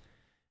is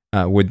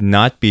would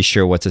not be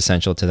sure what's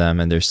essential to them,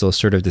 and they're still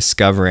sort of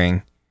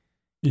discovering,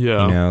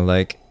 Yeah. you know,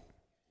 like,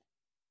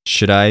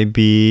 should I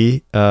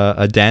be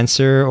a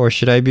dancer or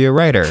should I be a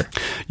writer?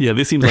 Yeah,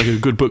 this seems like a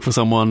good book for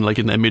someone like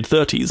in their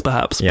mid-30s,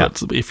 perhaps. Yeah.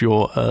 But if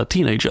you're a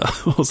teenager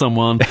or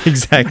someone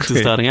Exactly.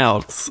 just starting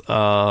out,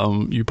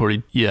 you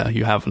probably,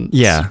 you haven't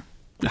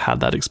had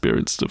that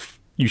experience of,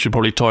 you should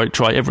probably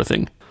try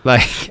everything.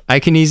 Like, I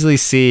can easily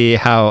see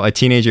how a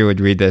teenager would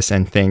read this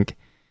and think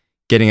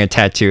getting a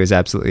tattoo is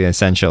absolutely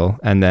essential,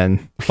 and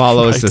then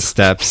follows Right. the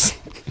steps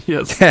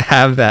Yes. to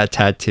have that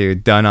tattoo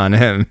done on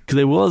him. Because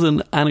there was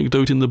an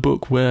anecdote in the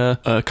book where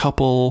a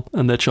couple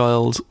and the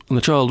child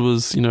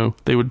was,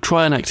 they would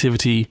try an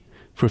activity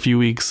for a few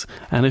weeks,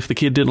 and if the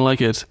kid didn't like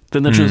it,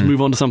 then they'd just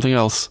move on to something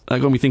else. That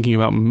got me thinking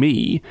about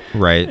me.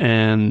 Right.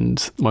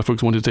 And my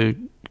folks wanted to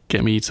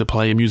get me to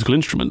play a musical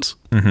instrument,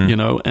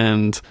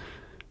 and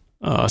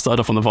I started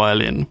off on the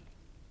violin.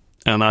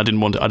 And I didn't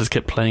want to, I just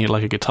kept playing it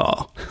like a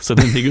guitar. So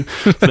then we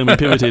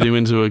pivoted him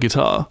into a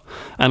guitar.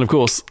 And of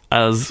course,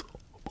 as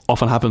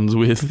often happens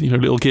with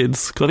little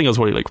kids, because I think I was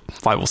probably like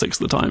 5 or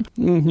 6 at the time,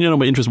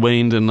 my interest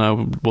waned and I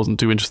wasn't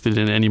too interested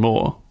in it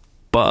anymore.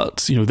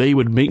 But they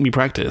would make me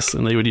practice,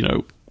 and they would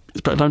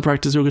it's time to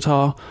practice your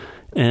guitar,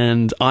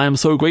 and I am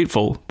so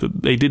grateful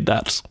that they did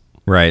that,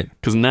 Right.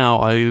 because now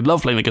I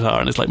love playing the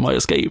guitar and it's like my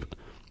escape.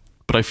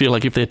 But I feel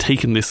like if they're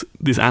taken this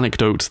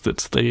anecdote that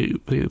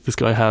this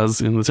guy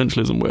has in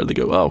Essentialism, where they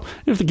go, oh,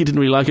 if the kid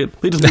didn't really like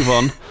it, they just move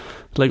on.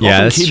 Like, Yeah,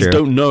 often that's kids true.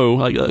 don't know.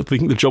 Like, I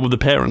think the job of the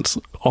parents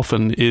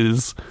often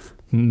is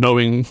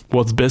knowing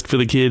what's best for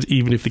the kid,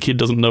 even if the kid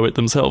doesn't know it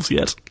themselves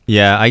yet.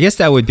 Yeah, I guess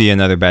that would be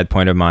another bad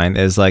point of mine,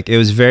 is like, it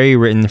was very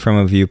written from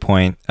a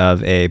viewpoint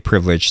of a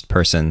privileged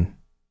person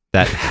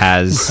that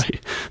has Right.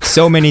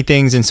 so many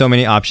things and so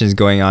many options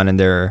going on in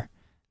their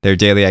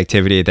daily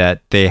activity,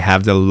 that they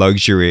have the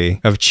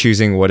luxury of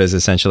choosing what is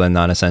essential and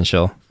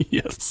non-essential.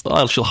 Yes.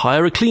 I shall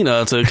hire a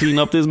cleaner to clean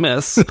up this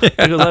mess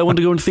because I want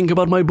to go and think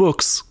about my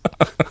books.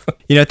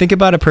 Think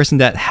about a person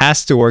that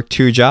has to work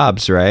 2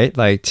 jobs, right?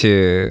 Like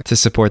to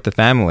support the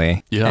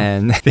family. Yeah.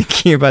 And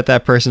thinking about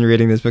that person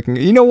reading this book, and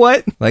you know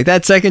what? Like,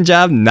 that second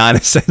job,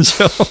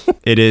 non-essential.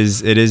 It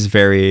is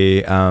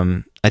very,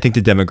 I think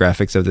the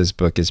demographics of this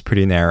book is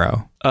pretty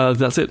narrow.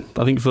 That's it.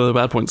 I think for the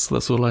bad points,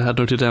 that's all I had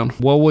noted down.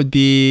 What would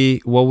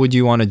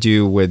you want to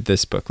do with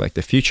this book, like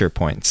the future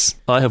points?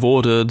 I have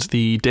ordered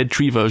the Dead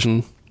Tree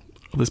version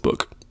of this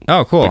book.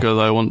 Oh, cool. Because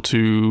I want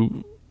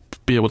to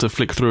be able to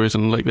flick through it,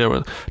 and like there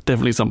are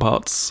definitely some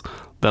parts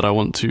that I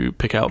want to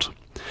pick out,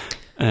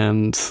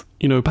 and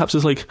perhaps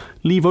just like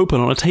leave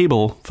open on a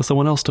table for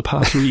someone else to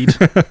pass read.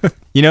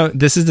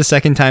 This is the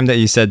second time that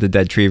you said the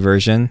Dead Tree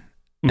version,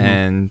 Mhm.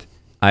 and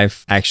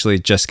I've actually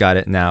just got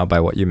it now by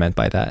what you meant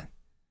by that.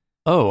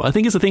 Oh, I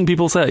think it's a thing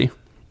people say.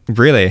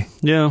 Really?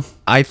 Yeah.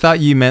 I thought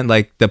you meant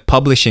like the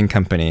publishing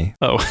company.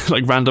 Oh,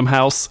 like Random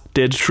House,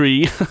 Dead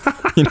Tree.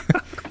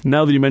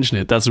 Now that you mention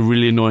it, that's a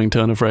really annoying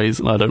turn of phrase,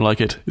 and I don't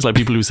like it. It's like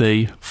people who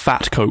say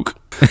fat Coke.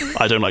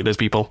 I don't like those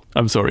people.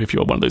 I'm sorry if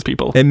you're one of those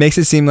people. It makes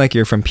it seem like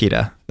you're from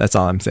PETA. That's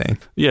all I'm saying.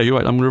 Yeah, you're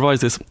right. I'm going to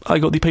revise this. I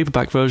got the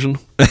paperback version.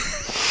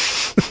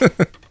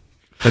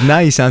 But now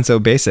you sound so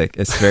basic.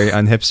 It's very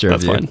unhipster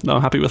That's of you. fine. No,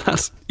 I'm happy with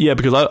that. Yeah,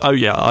 because I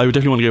would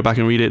definitely want to go back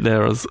and read it.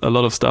 There's a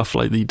lot of stuff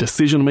like the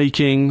decision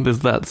making.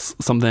 That's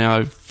something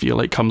I feel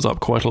like comes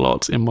up quite a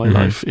lot in my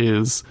life,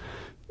 is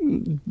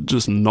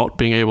just not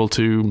being able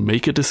to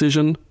make a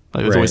decision.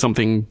 Like, there's always Right.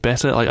 something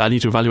better. Like, I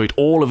need to evaluate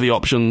all of the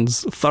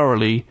options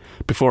thoroughly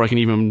before I can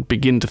even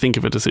begin to think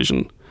of a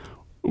decision.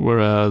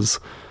 Whereas,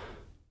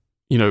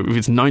 if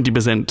it's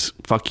 90%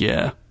 fuck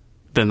yeah,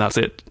 then that's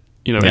it.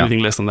 Yeah. Anything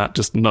less than that,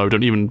 just no,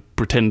 don't even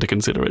pretend to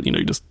consider it.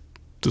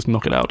 Just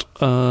knock it out.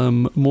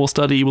 More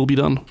study will be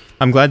done.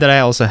 I'm glad that I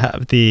also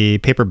have the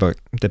paperback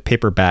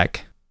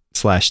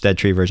 / Dead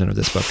Tree version of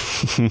this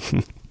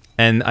book.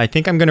 And I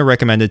think I'm going to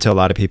recommend it to a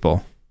lot of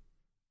people.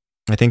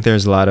 I think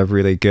there's a lot of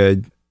really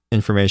good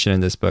information in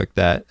this book,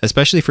 that,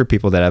 especially for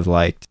people that have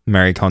liked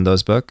Marie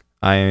Kondo's book,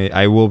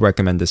 I will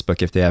recommend this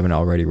book if they haven't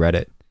already read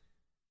it.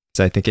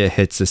 So I think it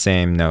hits the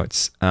same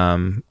notes.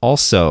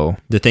 Also,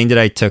 the thing that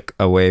I took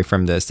away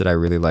from this that I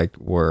really liked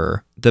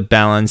were the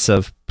balance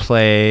of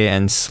play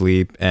and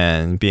sleep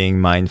and being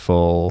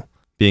mindful,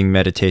 being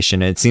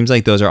meditation. It seems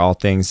like those are all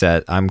things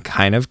that I'm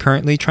kind of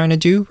currently trying to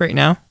do right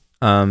now.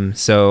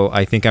 So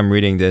I think I'm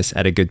reading this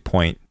at a good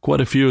point. Quite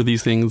a few of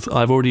these things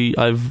I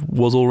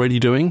was already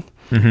doing.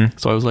 Mm-hmm.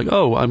 So I was like,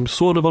 oh, I'm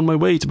sort of on my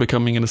way to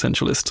becoming an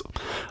essentialist.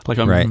 Like,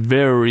 I'm Right.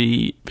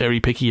 very,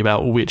 very picky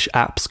about which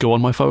apps go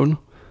on my phone.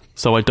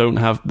 So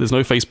there's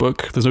no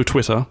Facebook, there's no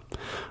Twitter.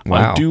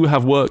 Wow. I do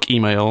have work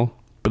email,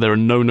 but there are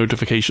no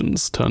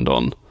notifications turned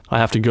on. I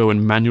have to go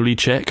and manually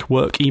check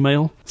work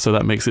email, so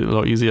that makes it a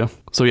lot easier.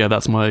 So yeah,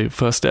 that's my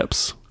first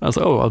steps. I was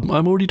like, oh,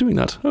 I'm already doing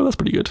that. Oh, that's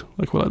pretty good.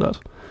 I quite like that.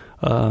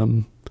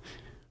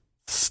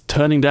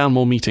 Turning down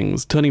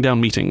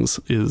meetings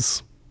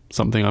is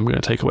something I'm going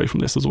to take away from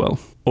this as well.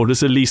 Or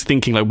just at least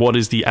thinking, like, what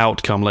is the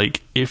outcome?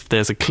 Like, if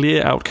there's a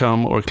clear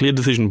outcome or a clear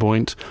decision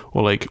point,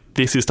 or like,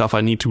 this is stuff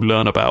I need to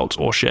learn about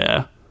or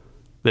share,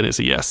 then it's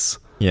a yes.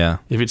 Yeah.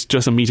 If it's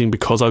just a meeting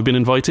because I've been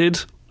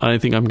invited, I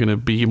think I'm going to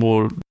be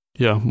more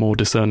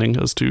discerning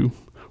as to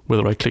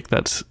whether I click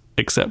that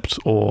accept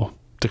or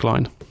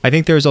decline. I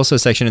think there's also a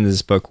section in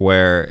this book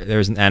where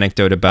there's an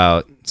anecdote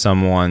about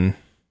someone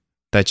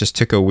that just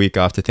took a week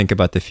off to think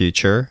about the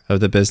future of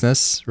the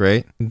business,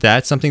 right?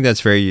 That's something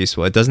that's very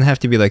useful. It doesn't have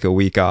to be like a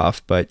week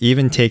off, but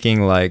even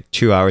taking like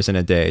 2 hours in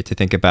a day to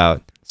think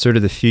about sort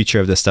of the future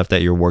of the stuff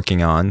that you're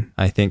working on,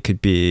 I think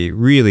could be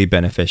really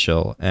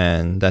beneficial.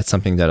 And that's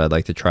something that I'd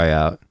like to try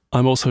out.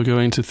 I'm also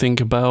going to think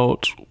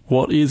about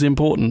what is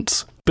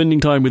important.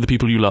 Spending time with the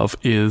people you love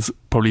is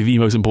probably the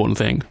most important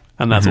thing.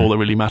 And that's all that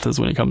really matters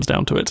when it comes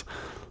down to it.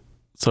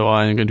 So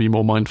I am going to be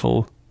more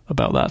mindful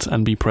about that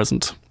and be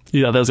present.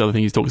 Yeah, there's the other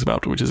thing he talks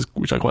about,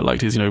 which I quite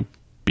liked, is,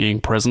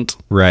 being present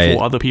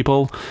for other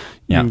people.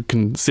 You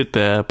can sit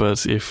there,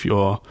 but if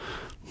you're,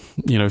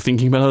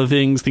 thinking about other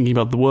things, thinking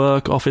about the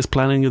work, office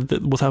planning,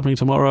 what's happening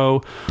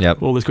tomorrow,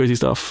 all this crazy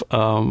stuff,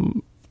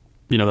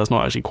 that's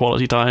not actually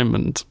quality time.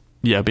 And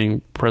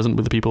being present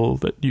with the people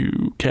that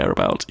you care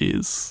about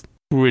is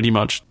pretty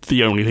much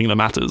the only thing that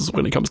matters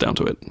when it comes down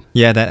to it.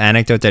 Yeah, that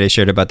anecdote that he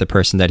shared about the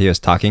person that he was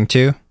talking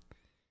to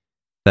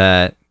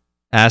that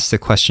asked a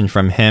question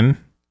from him,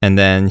 and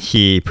then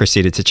he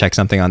proceeded to check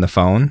something on the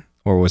phone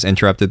or was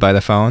interrupted by the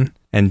phone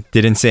and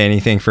didn't say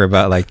anything for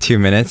about like 2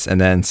 minutes.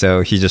 And then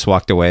so he just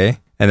walked away.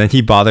 And then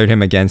he bothered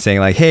him again saying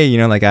like, hey,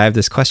 I have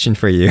this question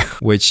for you,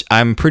 which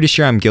I'm pretty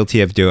sure I'm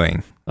guilty of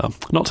doing.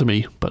 Not to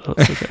me, but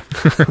that's okay.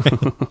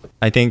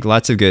 I think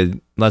lots of good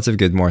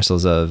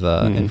morsels of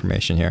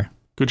information here.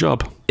 Good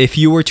job. If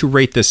you were to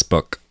rate this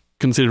book,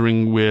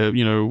 considering we're,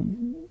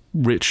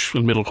 rich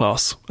and middle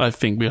class, I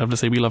think we have to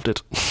say we loved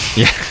it.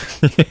 Yeah.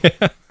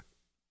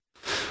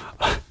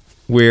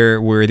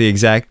 We're the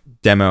exact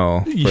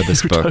demo for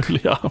this book. You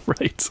totally are,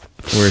 right.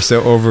 We're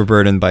so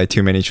overburdened by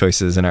too many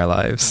choices in our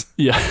lives.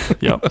 Yeah.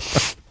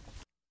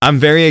 I'm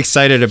very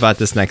excited about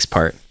this next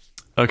part.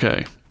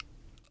 Okay.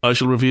 I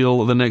shall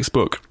reveal the next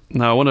book.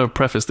 Now, I want to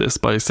preface this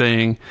by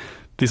saying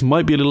this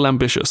might be a little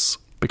ambitious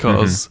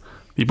because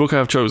the book I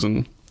have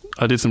chosen,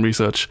 I did some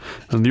research,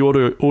 and the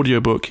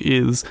audiobook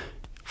is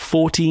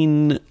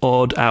 14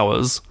 odd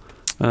hours,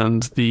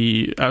 and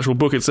the actual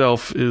book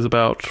itself is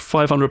about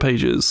 500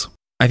 pages.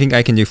 I think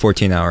I can do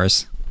 14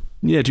 hours.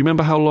 Yeah, do you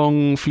remember how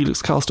long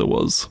Felix Castor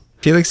was?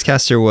 Felix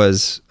Castor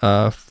was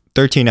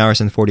 13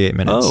 hours and 48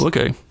 minutes. Oh,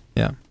 okay.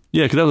 Yeah.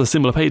 Yeah, because that was a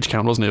similar page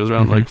count, wasn't it? It was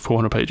around like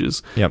 400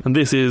 pages. Yep. And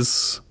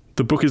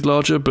the book is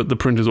larger, but the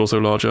print is also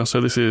larger. So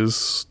this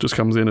just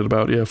comes in at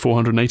about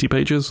 480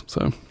 pages.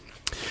 So,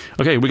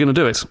 okay, we're going to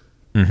do it.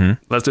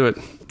 Let's do it.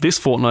 This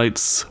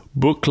fortnight's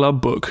book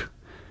club book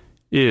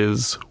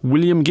is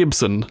William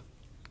Gibson,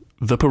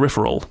 The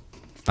Peripheral.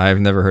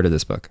 I've never heard of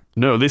this book.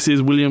 No, this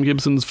is William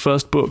Gibson's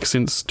first book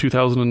since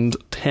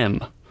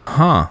 2010.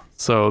 Huh.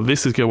 So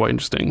this is quite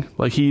interesting.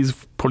 Like, he's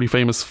probably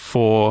famous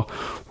for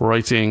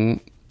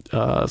writing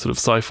sort of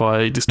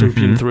sci-fi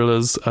dystopian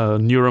thrillers,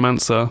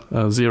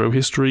 Neuromancer, Zero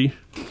History.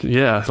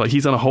 Yeah, like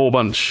he's done a whole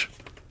bunch.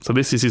 So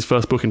this is his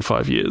first book in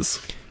 5 years.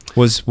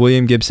 Was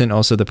William Gibson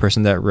also the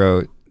person that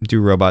wrote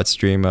Do Robots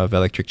Dream of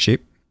Electric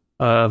Sheep?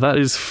 That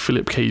is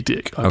Philip K.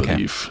 Dick, I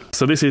believe.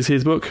 So this is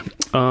his book.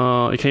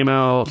 It came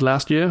out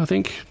last year, I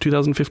think,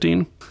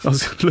 2015. I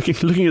was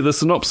looking at the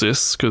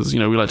synopsis, because, we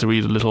like to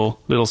read a little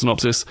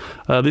synopsis.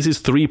 This is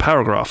 3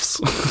 paragraphs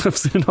of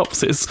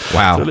synopsis.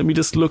 Wow. So let me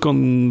just look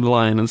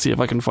online and see if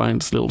I can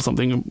find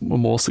something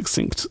more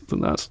succinct than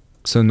that.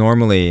 So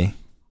normally,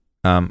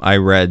 I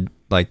read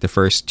like the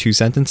first 2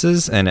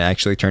 sentences, and it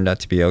actually turned out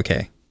to be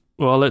okay.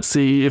 Well, let's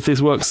see if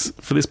this works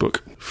for this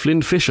book.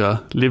 Flynn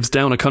Fisher lives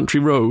down a country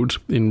road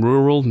in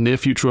rural,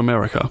 near-future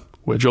America,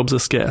 where jobs are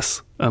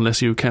scarce,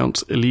 unless you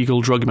count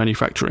illegal drug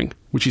manufacturing,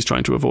 which he's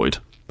trying to avoid.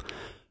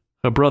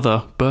 Her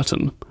brother,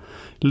 Burton,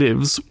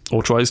 lives,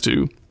 or tries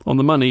to, on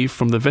the money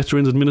from the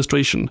Veterans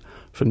Administration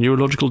for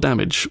neurological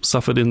damage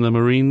suffered in the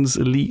Marines'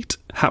 elite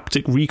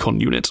haptic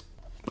recon unit.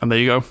 And there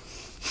you go.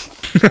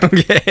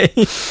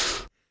 Okay.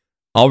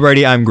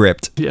 Already I'm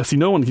gripped. Yeah, see,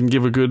 no one can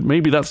give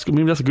maybe that's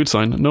a good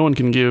sign. No one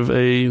can give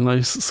a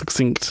nice,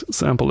 succinct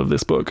sample of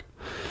this book.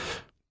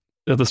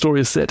 The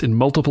story is set in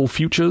multiple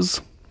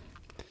futures.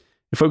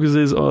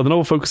 The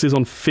novel focuses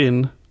on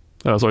Flynn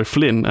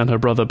and her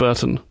brother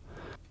Burton.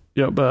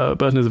 Yeah,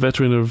 Burton is a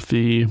veteran of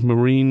the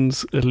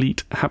Marines'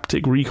 elite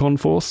haptic recon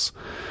force.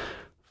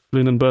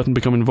 Flynn and Burton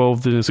become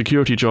involved in a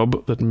security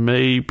job that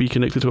may be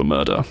connected to a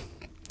murder.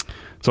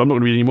 So I'm not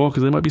going to read any more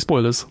because there might be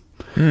spoilers.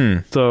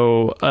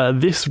 So I'm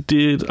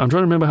trying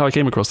to remember how I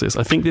came across this.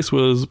 I think this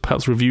was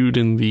perhaps reviewed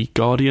in the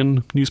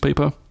Guardian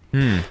newspaper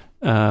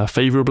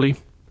favorably.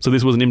 So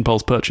this was an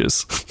impulse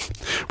purchase,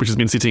 which has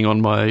been sitting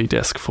on my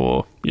desk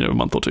for a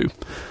month or 2.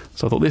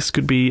 So I thought this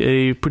could be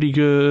a pretty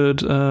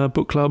good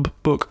book club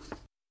book.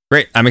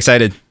 Great. I'm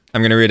excited.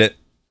 I'm going to read it.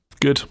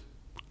 Good.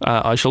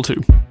 I shall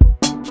too.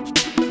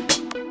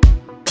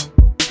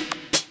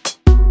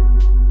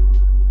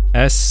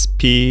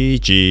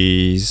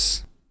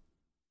 SPGs.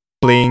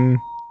 Bling.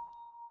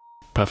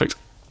 Perfect.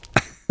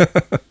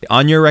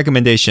 On your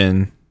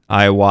recommendation,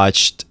 I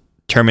watched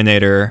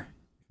Terminator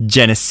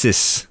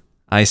Genesis.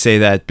 I say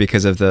that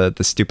because of the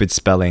stupid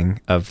spelling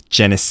of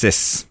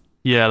Genesis.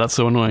 Yeah, that's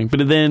so annoying.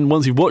 But then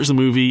once you've watched the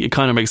movie, it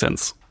kind of makes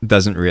sense.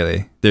 Doesn't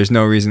really. There's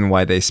no reason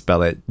why they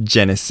spell it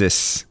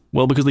Genesis.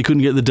 Well, because they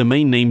couldn't get the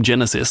domain name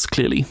Genesis,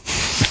 clearly.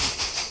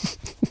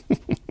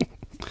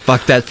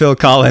 Fuck that Phil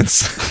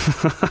Collins.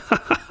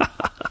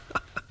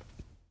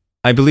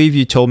 I believe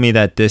you told me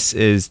that this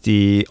is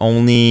the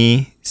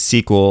only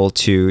sequel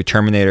to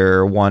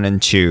Terminator 1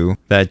 and 2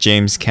 that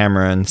James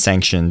Cameron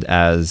sanctioned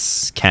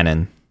as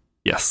canon.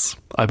 Yes,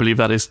 I believe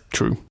that is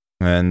true.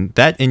 And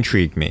that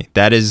intrigued me.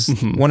 That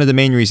is one of the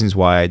main reasons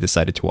why I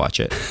decided to watch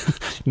it.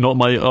 Not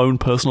my own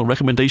personal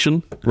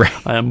recommendation. Right.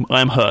 I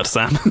am hurt,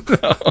 Sam.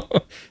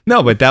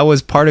 No, but that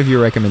was part of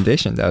your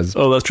recommendation.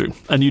 Oh, that's true.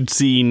 And you'd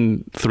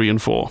seen 3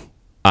 and 4.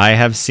 I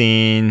have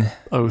seen...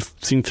 Oh,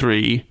 seen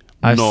 3.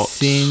 I've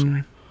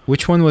seen...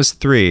 Which one was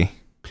 3?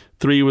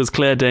 3 was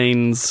Claire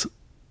Danes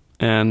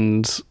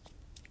and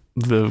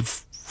the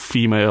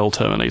female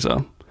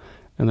Terminator.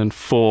 And then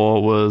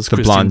 4 was the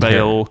Christian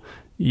Bale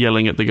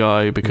yelling at the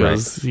guy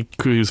because he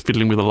was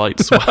fiddling with the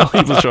lights while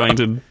he was trying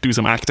to do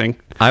some acting.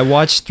 I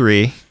watched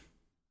 3.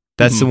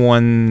 That's the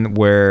one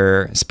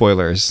where...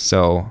 Spoilers,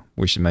 so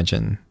we should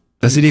mention.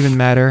 Does it even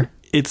matter?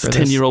 It's a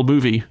 10-year-old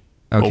movie.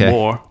 Okay. Or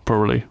more,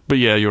 probably. But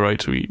yeah, you're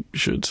right. We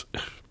should.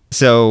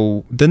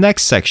 So the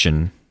next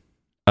section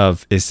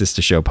of Is This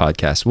the Show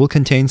podcast will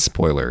contain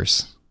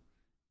spoilers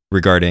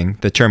regarding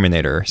the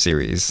Terminator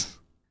series.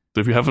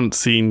 So if you haven't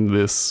seen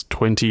this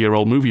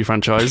 20-year-old movie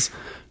franchise,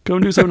 go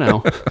and do so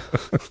now.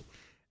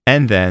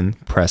 And then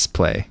press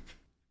play.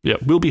 Yeah,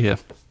 we'll be here.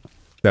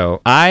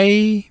 So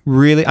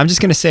I'm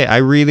just going to say, I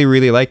really,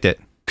 really liked it.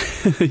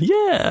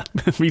 Yeah,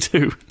 me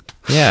too.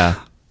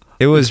 Yeah,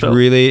 it was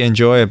really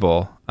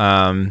enjoyable.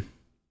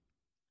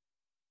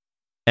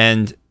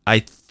 And I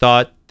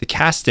thought the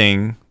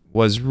casting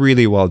was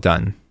really well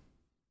done.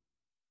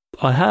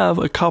 I have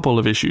a couple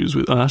of issues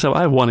with... I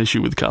have one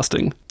issue with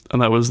casting,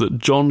 and that was that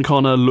John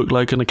Connor looked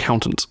like an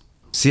accountant.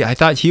 See, I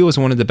thought he was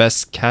one of the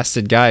best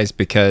casted guys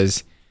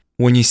because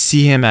when you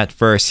see him at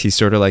first, he's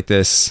sort of like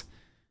this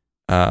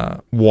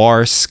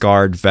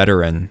war-scarred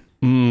veteran.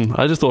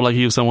 I just thought like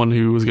he was someone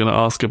who was going to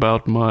ask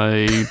about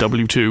my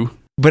W-2.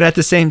 But at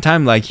the same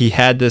time, like he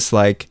had this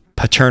like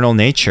paternal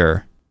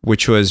nature,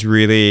 which was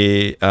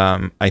really,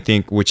 I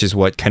think, which is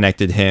what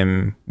connected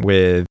him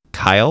with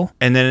Kyle.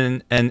 And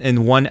then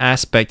in one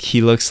aspect,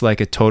 he looks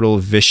like a total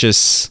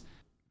vicious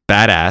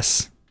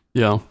badass.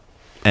 Yeah.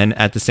 And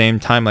at the same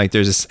time, like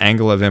there's this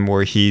angle of him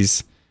where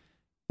he's,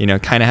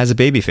 kind of has a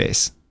baby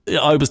face.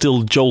 I was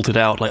still jolted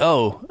out, like,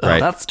 right.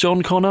 That's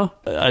John Connor?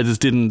 I just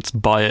didn't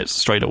buy it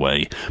straight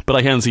away. But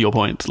I can see your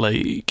point.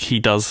 Like,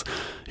 it does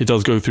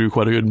go through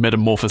quite a good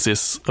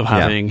metamorphosis of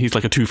having, he's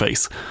like a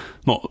Two-Face.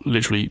 Not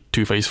literally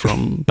Two-Face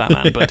from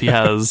Batman, but he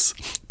has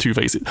two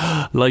faces.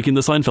 Like in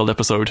the Seinfeld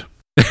episode.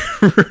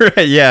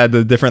 Right, yeah,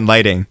 the different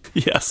lighting.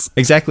 Yes.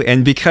 Exactly.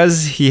 And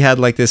because he had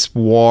like this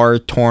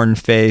war-torn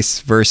face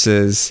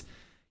versus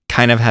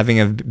kind of having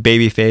a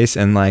baby face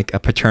and like a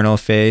paternal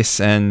face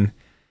and...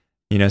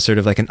 sort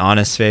of like an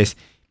honest face.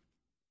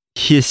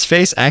 His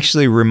face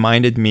actually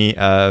reminded me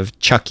of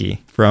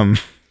Chucky from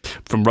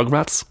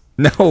Rugrats?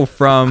 No,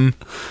 from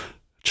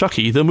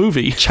Chucky, the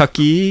movie.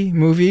 Chucky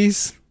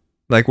movies?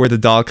 Like where the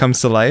doll comes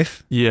to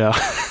life? Yeah.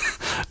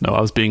 No,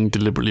 I was being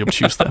deliberately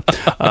obtuse there.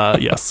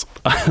 Yes.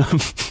 I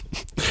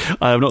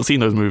have not seen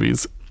those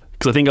movies.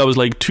 Because I think I was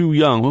like too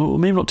young. Well,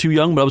 maybe not too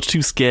young, but I was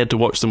too scared to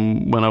watch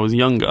them when I was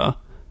younger.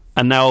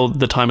 And now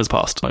the time has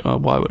passed. Like,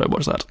 why would I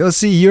watch that? Well,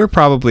 see, you're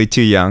probably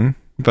too young.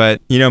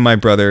 But, my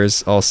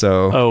brothers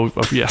also... Oh,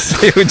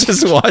 yes. They would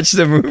just watch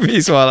the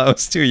movies while I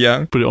was too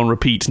young. Put it on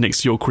repeat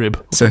next to your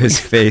crib. So his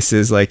face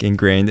is, like,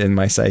 ingrained in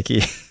my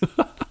psyche.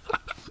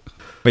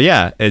 But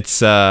yeah,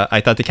 it's...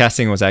 I thought the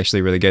casting was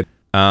actually really good.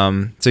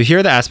 So here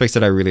are the aspects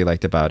that I really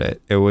liked about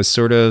it. It was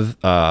sort of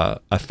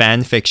a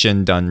fan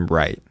fiction done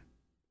right.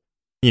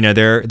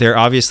 They're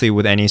obviously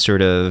with any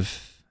sort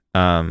of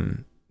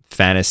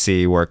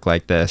fantasy work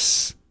like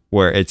this,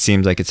 where it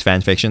seems like it's fan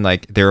fiction,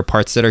 like, there are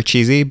parts that are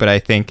cheesy, but I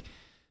think...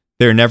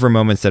 there are never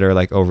moments that are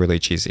like overly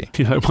cheesy.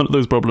 One of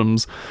those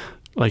problems,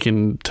 like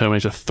in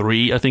Terminator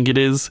 3, I think it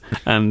is,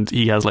 and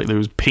he has like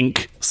those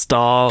pink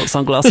star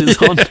sunglasses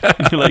on.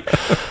 And you're like,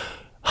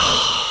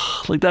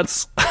 like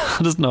that's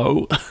just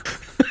no.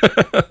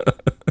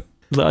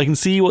 Like, I can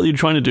see what you're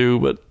trying to do,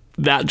 but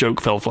that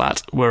joke fell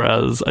flat.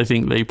 Whereas I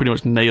think they pretty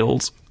much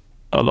nailed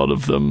a lot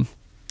of them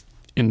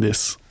in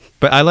this.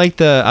 But I like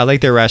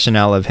the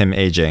rationale of him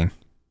aging.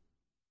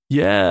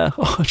 Yeah.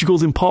 Oh, she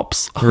calls him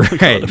Pops. Oh, right. My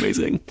God,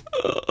 amazing.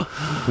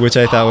 Which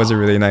I thought was a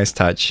really nice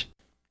touch.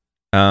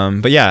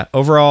 But yeah,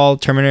 overall,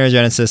 Terminator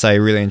Genesis, I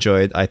really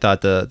enjoyed. I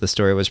thought the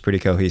story was pretty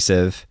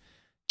cohesive.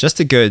 Just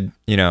a good,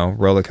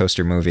 roller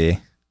coaster movie.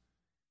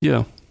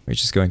 Yeah. We're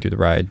just going through the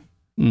ride.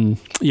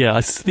 Yeah,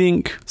 I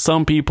think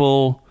some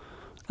people,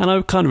 and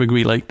I kind of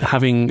agree, like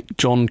having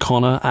John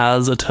Connor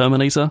as a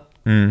Terminator.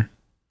 I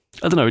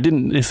don't know, it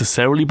didn't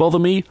necessarily bother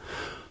me.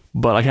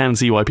 But I can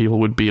see why people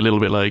would be a little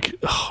bit like,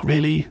 oh,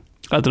 really?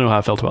 I don't know how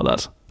I felt about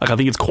that. Like, I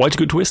think it's quite a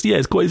good twist.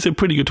 Yeah, it's a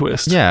pretty good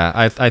twist. Yeah,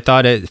 I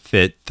thought it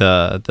fit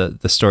the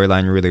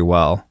storyline really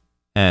well.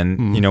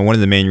 And, one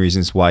of the main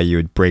reasons why you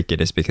would break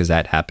it is because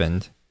that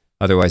happened.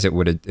 Otherwise,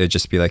 it'd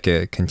just be like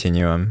a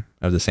continuum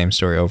of the same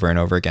story over and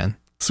over again.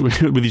 So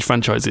with these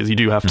franchises, you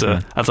do have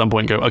to, at some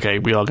point, go, okay,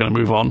 we are going to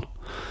move on.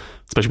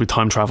 Especially with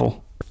time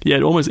travel. Yeah,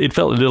 it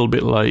felt a little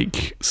bit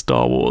like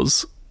Star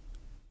Wars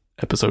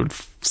Episode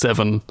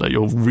 7, that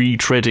you're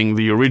retreading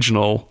the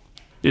original.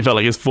 It felt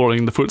like it's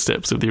following the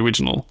footsteps of the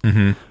original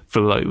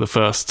for like the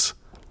first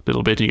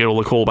little bit. You get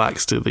all the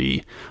callbacks to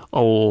the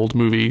old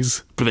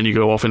movies, but then you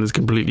go off in this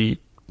completely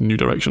new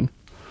direction.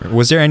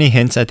 Was there any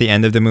hints at the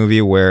end of the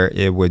movie where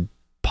it would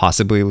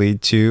possibly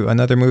lead to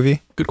another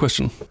movie? Good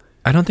question.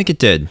 I don't think it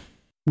did.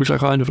 Which I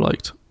kind of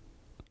liked.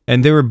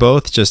 And they were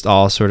both just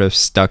all sort of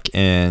stuck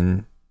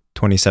in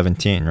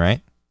 2017,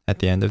 right? At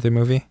the end of the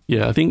movie?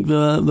 Yeah, I think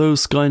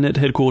those Skynet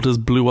headquarters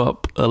blew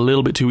up a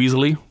little bit too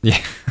easily.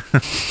 Yeah.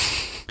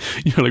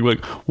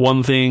 Like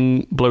one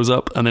thing blows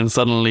up and then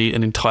suddenly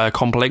an entire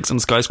complex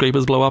and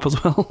skyscrapers blow up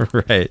as well.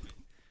 Right.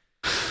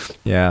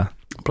 Yeah.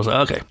 But I was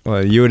like, okay.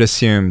 Well, you would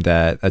assume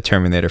that a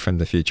Terminator from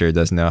the future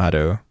does know how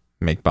to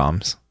make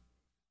bombs.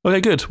 Okay,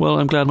 good. Well,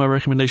 I'm glad my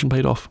recommendation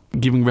paid off.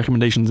 Giving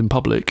recommendations in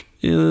public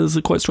is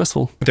quite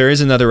stressful. There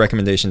is another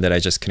recommendation that I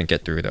just couldn't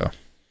get through, though.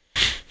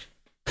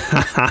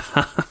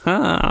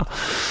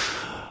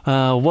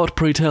 What,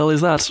 pray tell,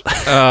 is that?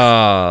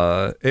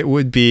 It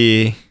would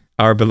be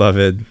our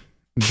beloved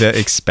The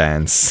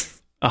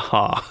Expanse.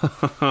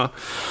 Aha.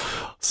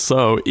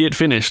 So, it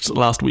finished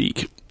last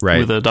week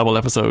with a double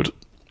episode.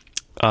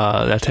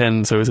 So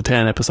it's a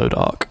 10 episode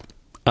arc.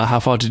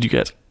 How far did you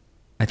get?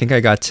 I think I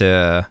got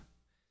to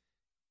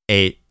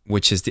 8,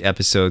 which is the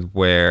episode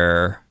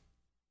where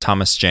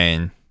Thomas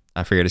Jane,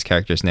 I forget his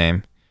character's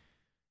name.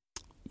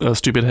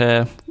 Stupid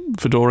hair,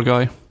 fedora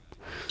guy.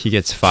 He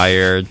gets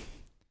fired,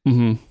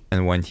 and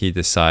when he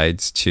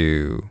decides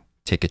to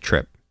take a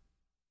trip.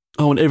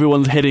 Oh, and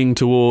everyone's heading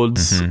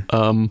towards,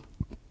 oh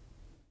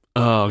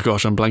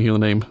gosh, I'm blanking on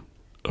the name.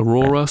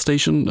 Aurora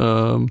Station?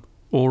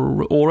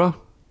 Aura?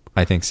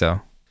 I think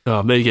so.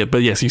 There you go.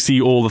 But yes, you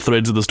see all the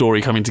threads of the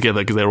story coming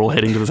together because they're all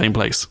heading to the same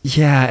place.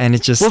 Yeah, and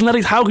it just... Wasn't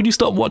that... How could you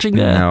stop watching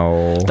there?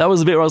 No. That was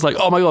the bit where I was like,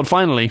 oh my god,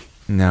 finally.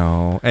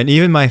 No. And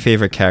even my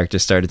favorite character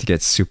started to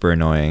get super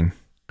annoying.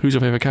 Who's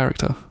your favorite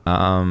character?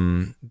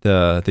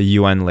 The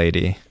UN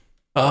lady.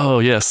 Oh,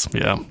 yes.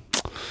 Yeah.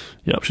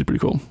 Yeah, she's pretty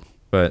cool.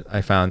 But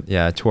I found,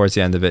 towards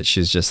the end of it,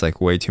 she's just like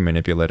way too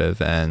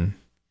manipulative and...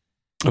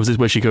 Was this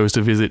where she goes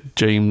to visit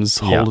James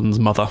Holden's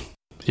mother?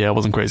 Yeah, I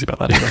wasn't crazy about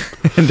that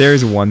either. And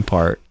there's one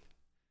part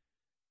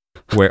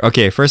where,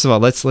 okay, first of all,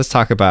 let's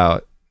talk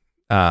about,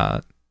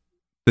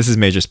 this is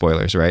major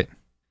spoilers, right?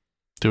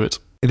 Do it.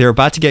 They're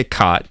about to get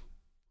caught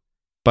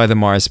by the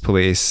Mars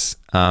police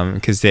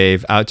because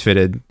they've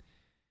outfitted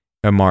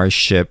a Mars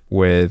ship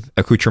with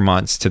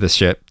accoutrements to the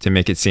ship to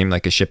make it seem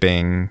like a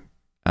shipping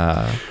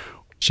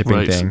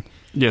thing.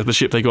 Yeah, the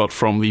ship they got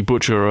from the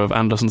butcher of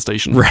Anderson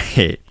Station.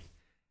 Right.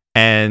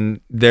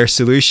 And their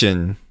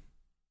solution,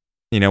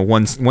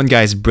 one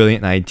guy's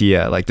brilliant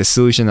idea, like the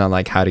solution on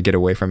like how to get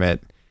away from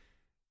it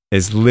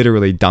is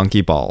literally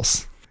donkey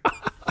balls.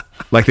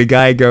 Like the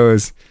guy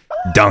goes,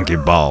 donkey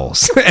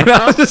balls. And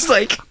I was just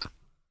like,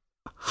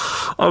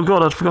 oh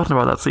god, I'd forgotten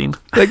about that scene.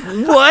 Like,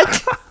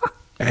 what?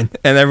 and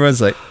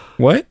everyone's like,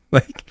 what?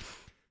 Like,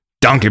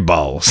 donkey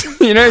balls.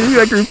 He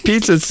like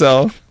repeats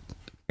itself.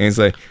 And he's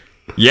like,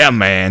 yeah,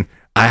 man,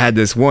 I had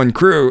this one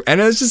crew.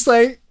 And it was just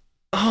like,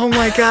 oh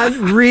my god,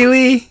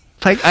 really?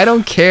 Like, I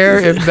don't care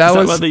if that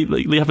was...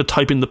 They have to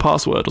type in the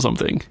password or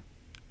something.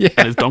 Yeah.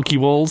 And it's donkey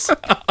balls.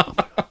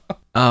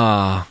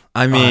 I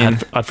mean...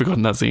 I'd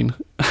forgotten that scene.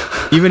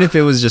 Even if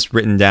it was just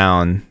written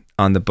down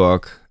on the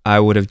book, I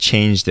would have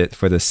changed it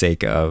for the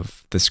sake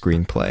of the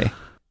screenplay.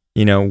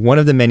 One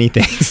of the many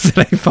things that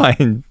I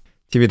find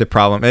to be the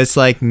problem, it's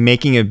like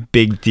making a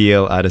big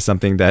deal out of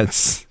something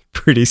that's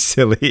pretty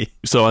silly.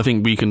 So I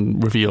think we can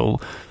reveal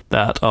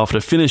that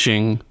after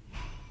finishing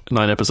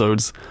 9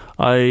 episodes,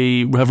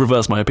 I have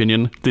reversed my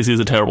opinion. This is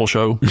a terrible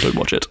show. Don't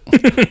watch it.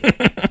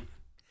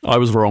 I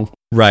was wrong.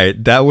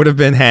 Right. That would have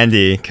been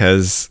handy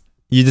because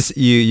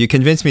you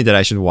convinced me that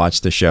I should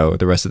watch the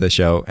rest of the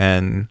show.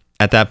 And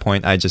at that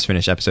point, I just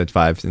finished episode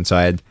 5. And so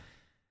I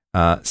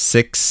had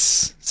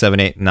 6, 7,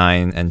 8,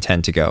 9, and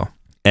 10 to go.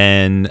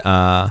 And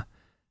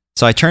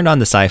so I turned on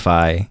the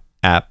Sci-Fi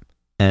app.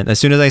 And as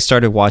soon as I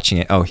started watching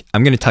it,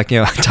 I'm going to talk to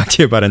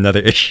you about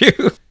another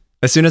issue.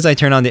 As soon as I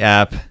turn on the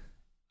app,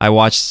 I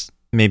watched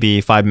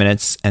maybe 5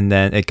 minutes and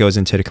then it goes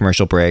into the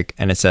commercial break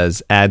and it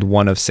says ad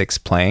 1 of 6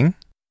 playing.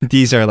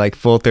 These are like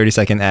full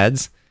 30-second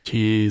ads.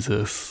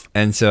 Jesus.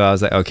 And so I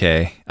was like,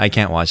 okay, I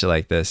can't watch it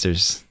like this.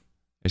 There's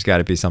got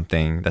to be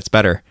something that's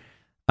better.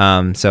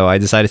 So I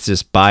decided to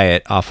just buy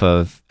it off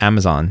of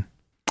Amazon.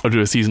 Or do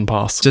a season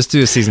pass. Just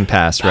do a season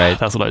pass, right?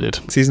 That's what I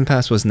did. Season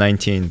pass was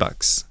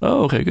 $19.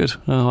 Oh, okay, good.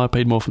 Oh, I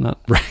paid more from that.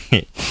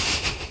 Right.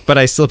 But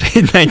I still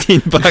paid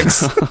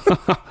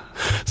 $19.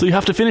 So you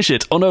have to finish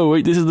it. Oh no,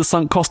 wait, this is the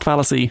sunk cost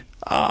fallacy.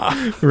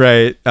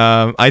 Right.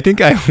 I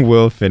think I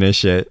will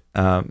finish it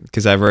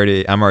because I'm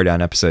already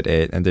on episode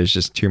 8, and there's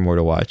just 2 more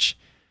to watch.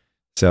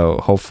 So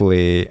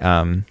hopefully,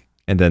 and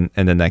then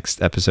in the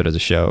next episode of the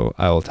show,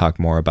 I will talk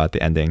more about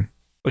the ending.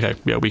 Okay,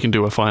 yeah, we can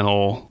do a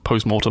final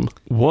post-mortem.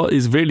 What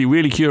is really,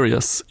 really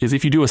curious is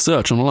if you do a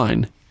search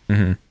online,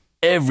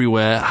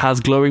 everywhere has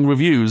glowing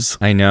reviews.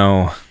 I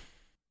know.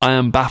 I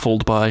am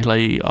baffled by,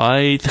 like,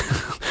 I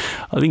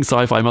think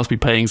Sci-Fi must be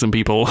paying some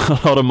people a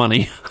lot of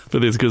money for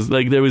this, because,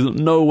 like, there is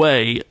no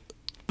way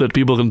that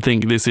people can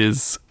think this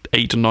is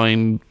 8 to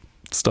 9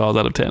 stars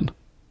out of 10.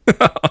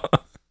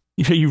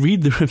 You know, you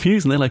read the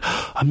reviews and they're like,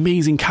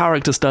 amazing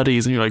character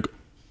studies, and you're like,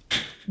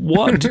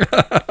 what?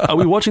 Are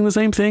we watching the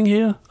same thing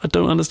here? I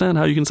don't understand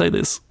how you can say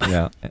this.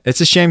 Yeah.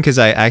 It's a shame because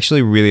I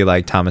actually really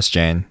like Thomas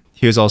Jane.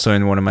 He was also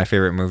in one of my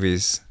favorite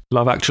movies.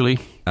 Love Actually.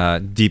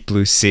 Deep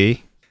Blue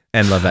Sea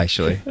and Love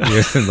Actually. He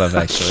was in Love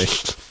Actually.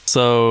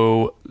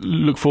 So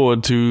look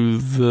forward to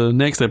the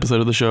next episode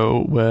of the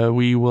show where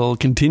we will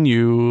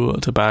continue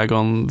to bag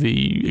on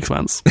The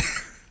Expanse.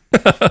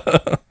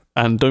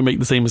 And don't make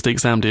the same mistake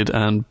Sam did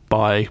and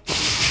buy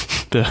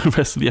the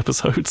rest of the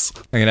episodes.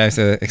 I'm going to have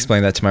to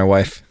explain that to my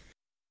wife.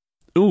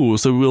 Ooh,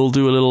 so we'll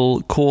do a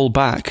little call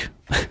back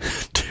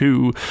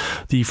to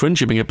the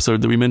Friendshipping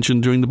episode that we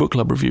mentioned during the book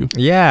club review.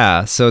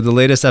 Yeah, so the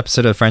latest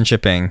episode of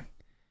Friendshipping,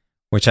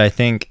 which I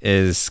think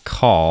is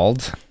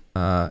called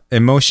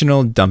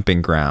Emotional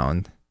Dumping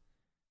Ground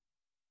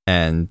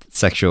and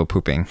Sexual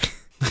Pooping.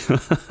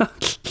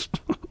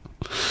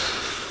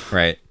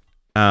 Right.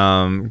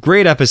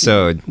 Great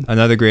episode.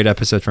 Another great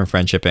episode from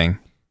Friendshipping.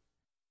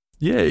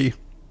 Yay.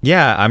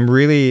 Yeah, I'm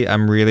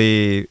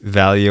really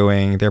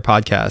valuing their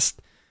podcast.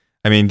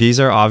 I mean, these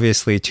are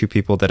obviously 2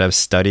 people that have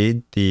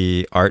studied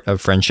the art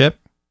of friendship.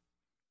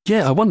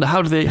 Yeah, I wonder how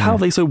are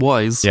they so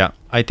wise? Yeah,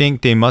 I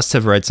think they must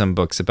have read some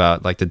books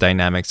about like the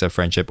dynamics of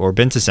friendship, or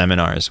been to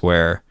seminars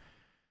where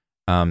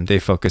they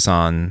focus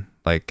on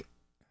like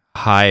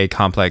high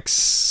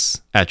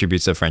complex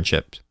attributes of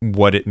friendship,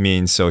 what it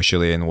means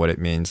socially and what it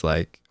means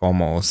like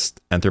almost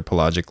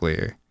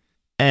anthropologically.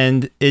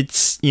 And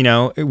it's, you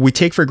know, we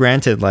take for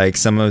granted like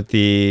some of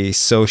the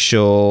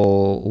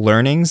social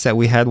learnings that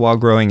we had while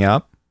growing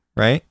up,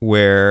 right?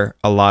 Where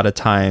a lot of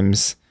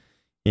times,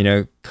 you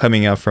know,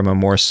 coming up from a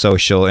more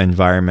social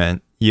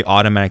environment, you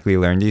automatically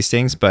learn these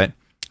things. But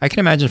I can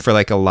imagine for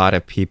like a lot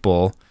of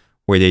people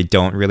where they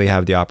don't really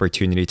have the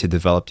opportunity to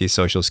develop these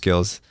social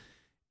skills,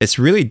 it's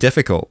really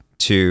difficult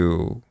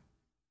to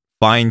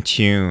fine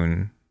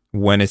tune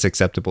when it's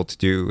acceptable to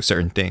do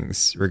certain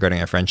things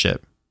regarding a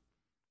friendship.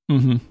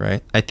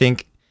 Right? I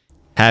think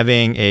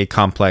having a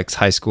complex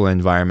high school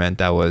environment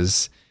that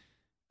was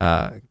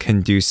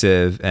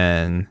conducive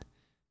and,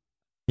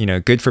 you know,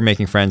 good for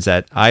making friends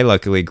that I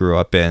luckily grew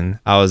up in,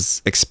 I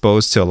was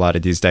exposed to a lot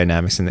of these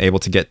dynamics and able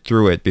to get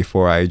through it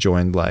before I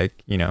joined, like,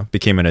 you know,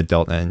 became an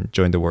adult and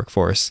joined the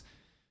workforce.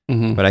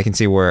 But I can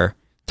see where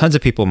tons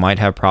of people might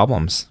have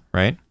problems,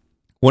 right?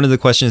 One of the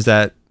questions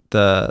that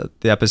the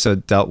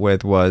episode dealt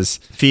with was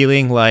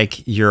feeling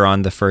like you're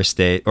on the first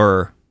date,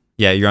 or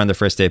you're on the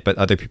first date, but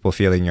other people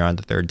feeling you're on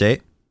the third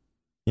date,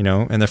 you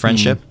know, in the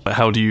friendship.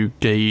 How do you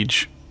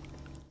gauge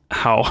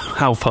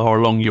how far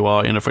along you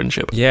are in a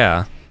friendship?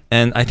 Yeah.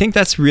 And I think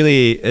that's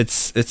really,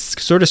 it's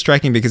sort of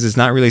striking because it's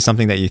not really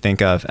something that you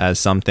think of as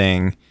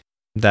something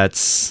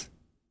that's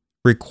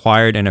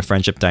required in a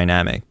friendship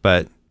dynamic.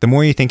 But the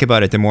more you think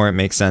about it, the more it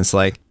makes sense.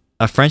 Like,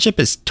 a friendship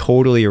is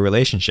totally a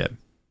relationship.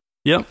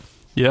 Yep.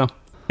 Yeah.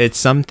 It's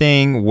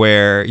something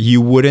where you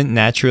wouldn't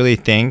naturally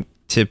think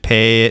to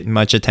pay it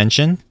much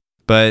attention.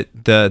 But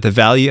the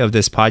value of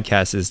this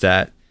podcast is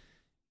that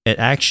it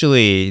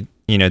actually,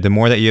 you know, the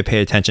more that you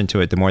pay attention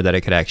to it, the more that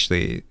it could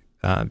actually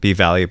be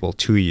valuable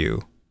to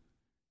you.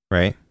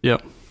 Right?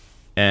 Yep.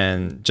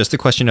 And just a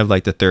question of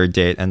like the third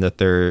date and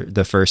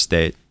the first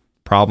date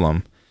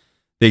problem.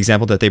 The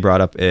example that they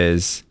brought up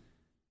is,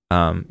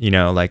 you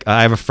know, like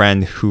I have a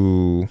friend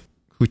who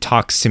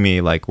talks to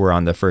me like we're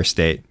on the first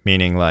date,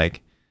 meaning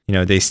like, you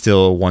know, they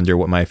still wonder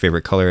what my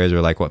favorite color is or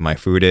like what my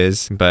food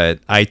is. But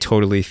I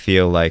totally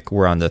feel like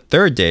we're on the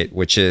third date,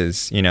 which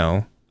is, you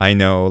know, I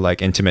know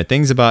like intimate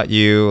things about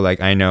you.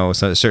 Like I know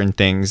certain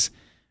things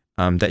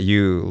that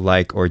you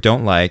like or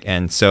don't like.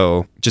 And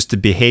so just the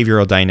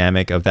behavioral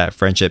dynamic of that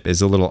friendship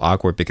is a little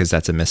awkward because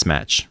that's a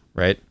mismatch,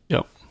 right?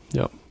 Yep.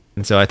 Yep.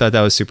 And so I thought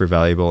that was super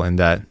valuable in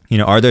that, you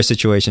know, are there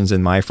situations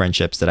in my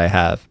friendships that I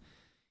have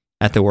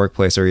at the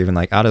workplace or even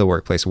like out of the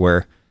workplace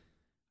where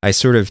I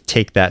sort of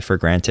take that for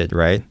granted,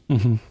 right?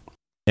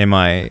 Am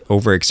I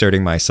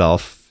overexerting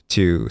myself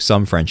to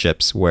some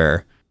friendships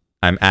where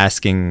I'm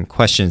asking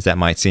questions that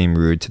might seem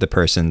rude to the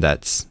person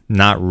that's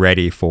not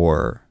ready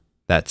for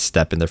that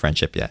step in the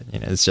friendship yet? You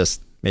know, it's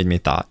just made me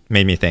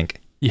think.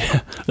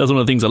 Yeah, that's one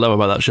of the things I love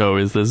about that show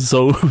is there's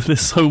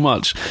so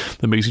much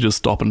that makes you just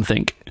stop and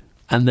think.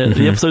 And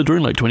the episodes are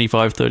in like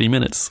 25, 30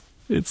 minutes.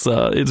 It's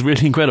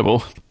really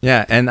incredible.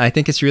 Yeah, and I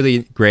think it's really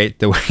great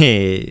the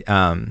way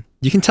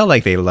you can tell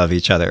like they love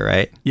each other,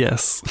 right?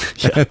 Yes.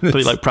 Yeah,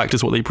 they like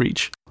practice what they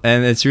preach.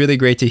 And it's really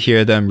great to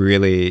hear them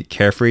really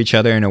care for each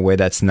other in a way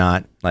that's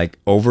not like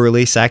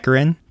overly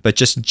saccharine, but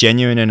just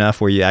genuine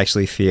enough where you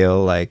actually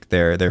feel like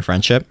their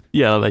friendship.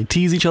 Yeah, they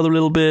tease each other a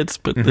little bit,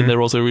 but then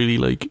they're also really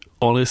like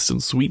honest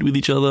and sweet with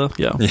each other.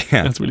 Yeah,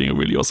 that's really,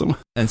 really awesome.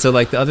 And so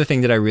like the other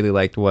thing that I really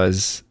liked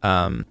was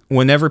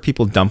whenever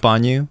people dump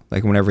on you,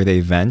 like whenever they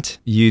vent,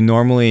 you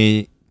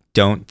normally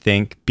don't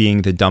think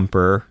being the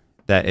dumper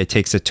that it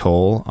takes a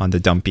toll on the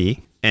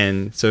dumpee.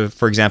 And so,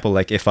 for example,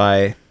 like if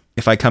I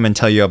come and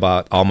tell you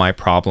about all my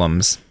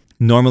problems,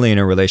 normally in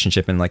a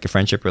relationship, in like a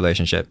friendship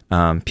relationship,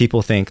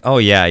 people think, oh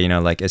yeah, you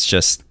know, like it's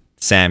just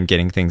Sam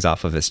getting things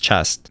off of his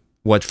chest.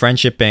 What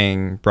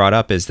friendshipping brought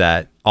up is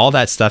that all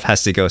that stuff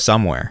has to go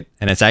somewhere,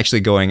 and it's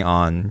actually going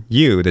on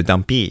you, the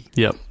dumpee.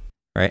 Yep.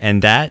 Right.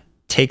 And that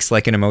takes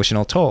like an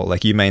emotional toll.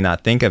 Like you may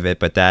not think of it,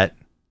 but that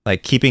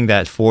like keeping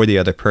that for the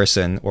other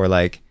person or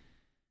like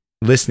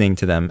listening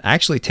to them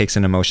actually takes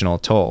an emotional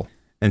toll.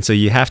 And so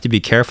you have to be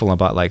careful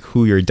about like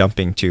who you're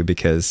dumping to,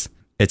 because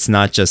it's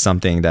not just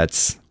something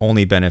that's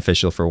only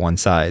beneficial for one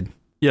side.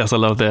 Yes, I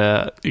love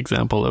their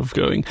example of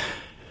going,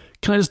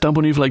 can I just dump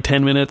on you for like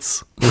 10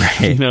 minutes?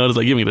 Right. You know, it's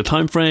like giving the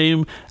time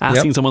frame,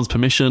 asking someone's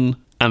permission,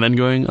 and then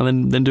going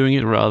and then doing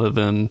it, rather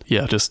than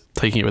just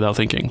taking it without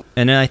thinking.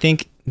 And then I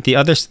think the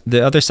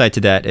other side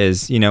to that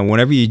is, you know,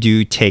 whenever you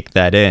do take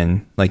that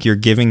in, like you're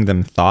giving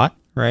them thought,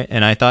 right?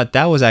 And I thought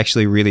that was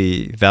actually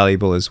really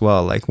valuable as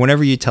well. Like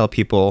whenever you tell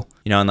people,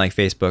 you know, on like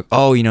Facebook,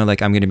 oh, you know,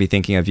 like I'm going to be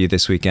thinking of you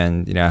this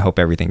weekend, you know, I hope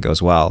everything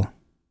goes well.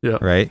 Yeah.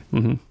 Right?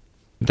 Mm-hmm.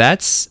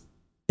 That's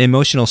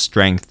emotional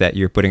strength that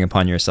you're putting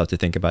upon yourself to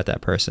think about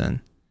that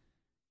person.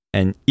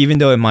 And even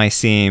though it might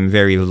seem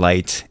very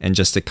light and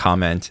just a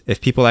comment, if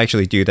people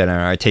actually do that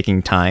and are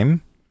taking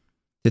time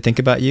to think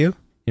about you,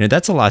 you know,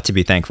 that's a lot to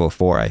be thankful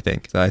for, I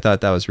think. So I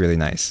thought that was really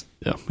nice.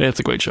 Yeah, it's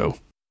a great show.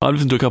 I've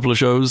listened to a couple of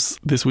shows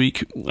this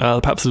week,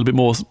 perhaps a little bit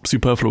more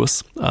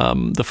superfluous.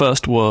 The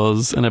first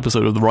was an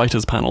episode of the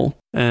Writers Panel,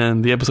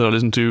 and the episode I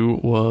listened to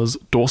was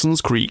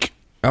Dawson's Creek.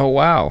 Oh,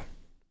 wow.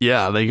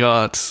 Yeah, they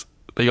got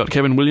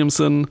Kevin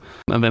Williamson,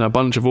 and then a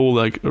bunch of all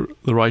like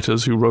the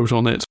writers who wrote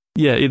on it.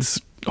 Yeah,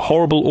 it's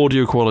horrible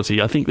audio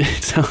quality. I think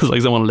it sounds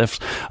like someone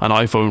left an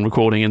iPhone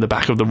recording in the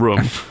back of the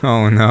room.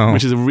 Oh, no.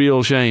 Which is a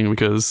real shame,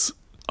 because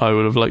I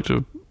would have liked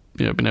to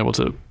have been able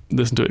to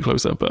listen to it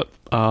closer. But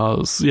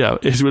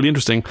it's really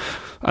interesting.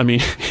 I mean,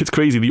 it's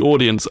crazy. The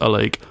audience are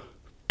like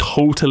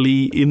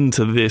totally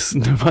into this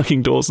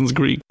fucking Dawson's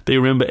Creek. They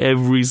remember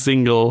every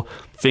single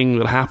thing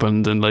that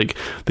happened, and like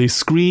they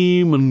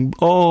scream and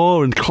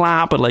and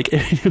clap at like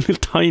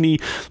tiny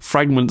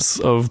fragments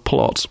of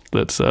plot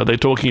that they're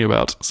talking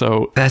about.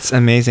 So that's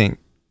amazing.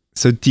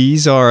 So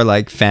these are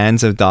like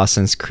fans of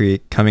Dawson's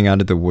Creek coming out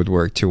of the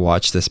woodwork to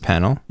watch this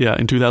panel? Yeah,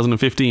 in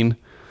 2015.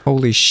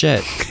 Holy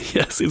shit.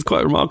 Yes, it's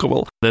quite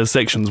remarkable. There's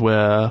sections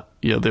where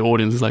the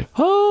audience is like,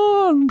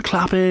 oh, and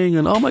clapping,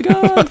 and oh my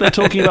god, they're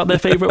talking about their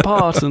favorite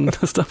part and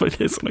stuff like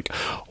this. I'm like,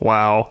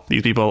 wow,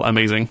 these people,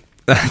 amazing.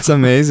 That's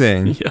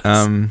amazing.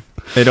 Yes.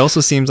 It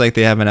also seems like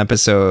they have an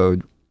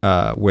episode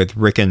with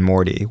Rick and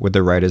Morty, with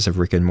the writers of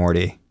Rick and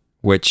Morty,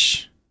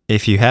 which,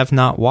 if you have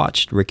not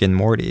watched Rick and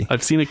Morty,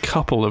 I've seen a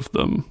couple of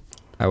them.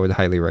 I would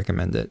highly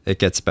recommend it. It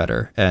gets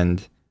better,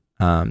 and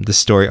the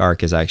story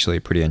arc is actually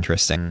pretty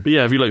interesting. But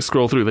yeah, if you like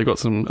scroll through, they've got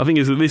some. I think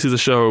this is a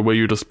show where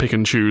you just pick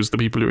and choose the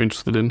people you're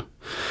interested in.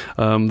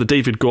 The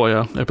David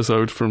Goyer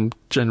episode from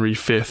January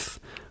 5th.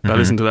 I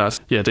listened to that.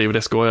 Yeah, David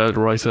S. Goyer, the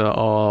writer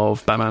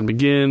of Batman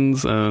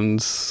Begins and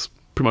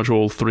pretty much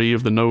all three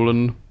of the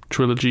Nolan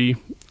trilogy,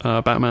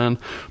 Batman,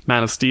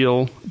 Man of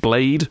Steel,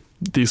 Blade.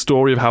 The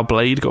story of how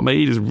Blade got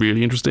made is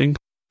really interesting.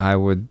 I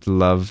would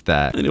love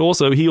that. And he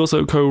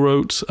also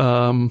co-wrote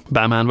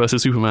Batman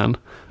vs. Superman.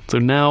 So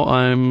now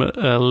I'm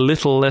a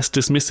little less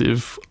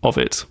dismissive of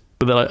it.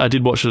 But then I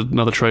did watch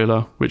another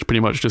trailer, which pretty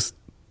much just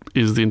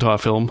is the entire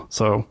film.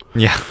 So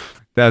yeah,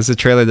 that was the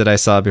trailer that I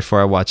saw before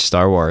I watched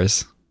Star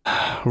Wars.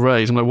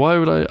 Right. I'm like, why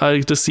would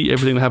I just see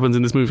everything that happens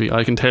in this movie?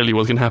 I can tell you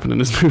what's going to happen in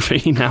this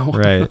movie now.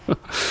 Right.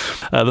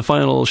 The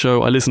final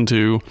show I listened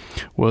to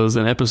was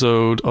an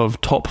episode of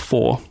Top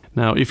 4.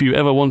 Now, if you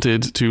ever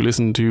wanted to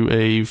listen to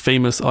a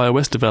famous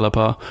iOS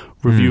developer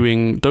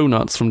reviewing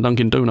donuts from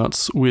Dunkin'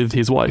 Donuts with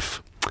his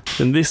wife,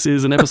 then this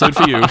is an episode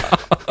for you.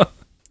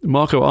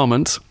 Marco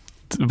Arment,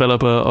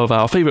 developer of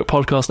our favorite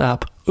podcast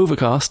app,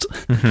 Overcast,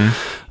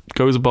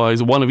 goes and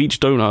buys one of each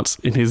donut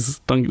in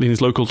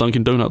his local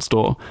Dunkin' Donut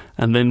store,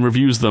 and then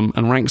reviews them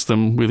and ranks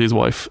them with his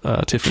wife,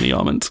 Tiffany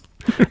Arment.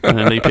 And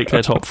then they pick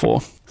their top 4.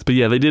 But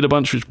yeah, they did a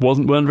bunch which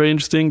weren't very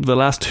interesting. The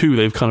last 2,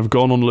 they've kind of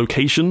gone on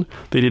location.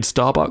 They did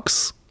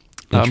Starbucks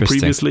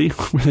previously,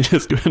 where they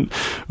just went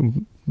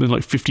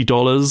like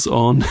 $50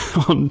 on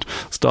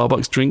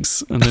Starbucks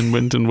drinks and then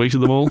went and weighted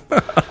them all.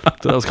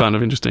 So that was kind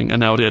of interesting. And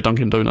now they're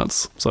Dunkin'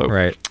 Donuts. So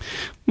right.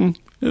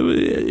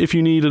 If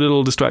you need a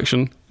little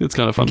distraction, it's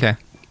kind of fun. Okay.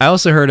 I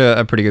also heard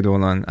a pretty good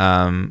one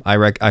on.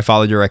 I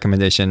followed your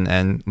recommendation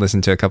and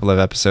listened to a couple of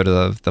episodes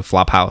of The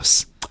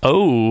Flophouse.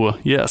 Oh,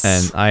 yes.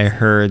 And I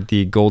heard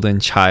the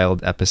Golden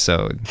Child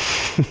episode,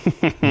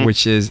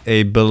 which is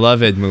a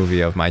beloved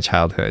movie of my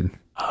childhood.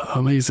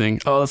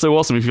 Amazing. Oh, that's so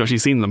awesome if you've actually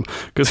seen them.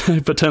 Because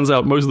it turns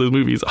out most of those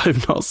movies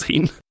I've not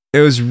seen. It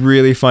was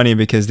really funny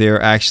because they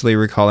were actually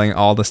recalling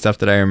all the stuff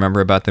that I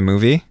remember about the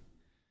movie.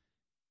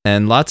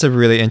 And lots of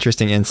really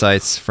interesting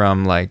insights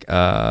from like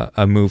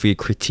a movie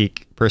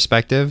critique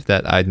perspective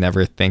that I'd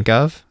never think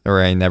of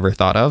or I never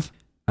thought of.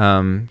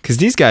 Because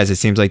these guys, it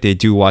seems like they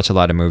do watch a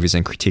lot of movies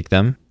and critique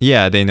them.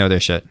 Yeah, they know their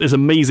shit. It's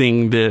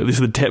amazing this is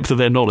the depth of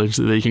their knowledge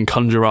that they can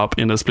conjure up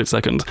in a split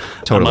second.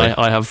 Totally.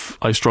 And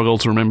I struggle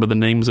to remember the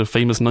names of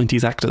famous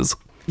 90s actors.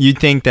 You'd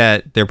think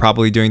that they're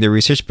probably doing their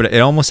research, but it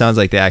almost sounds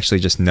like they actually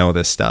just know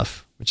this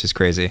stuff, which is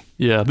crazy.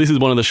 Yeah, this is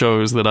one of the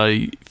shows that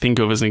I think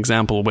of as an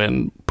example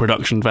when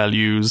production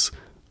values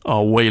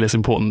are way less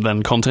important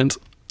than content.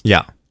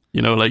 Yeah.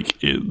 You know, like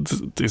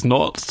it's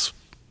not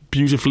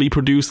beautifully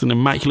produced and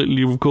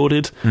immaculately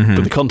recorded,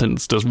 but the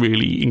content's just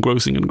really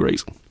engrossing and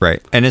great.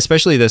 Right. And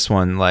especially this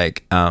one,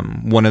 like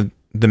one of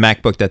the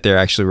MacBook that they're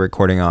actually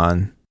recording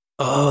on.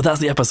 Oh, that's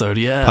the episode,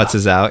 yeah.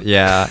 Putzes out,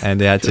 yeah. And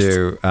they had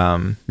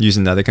to use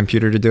another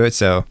computer to do it.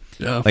 So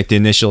like the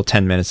initial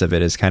 10 minutes of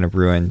it is kind of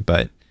ruined,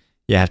 but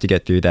you have to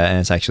get through that. And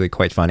it's actually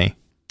quite funny.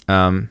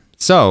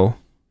 So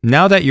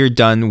now that you're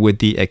done with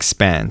The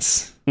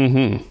Expanse,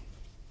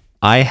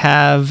 I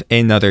have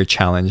another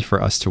challenge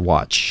for us to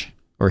watch.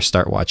 Or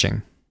start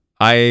watching.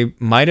 I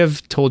might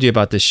have told you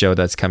about this show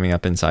that's coming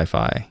up in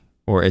Sci-Fi,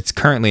 or it's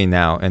currently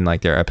now in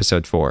like their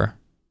episode 4.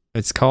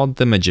 It's called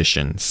The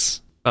Magicians.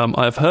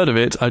 I've heard of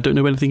it. I don't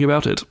know anything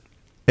about it.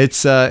 It's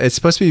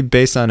supposed to be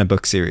based on a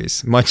book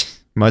series, much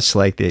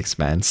like The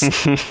Expanse,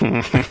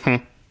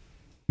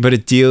 but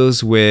it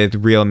deals with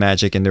real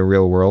magic in the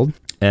real world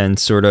and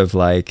sort of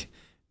like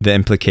the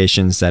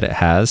implications that it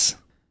has.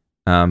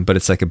 But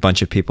it's like a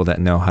bunch of people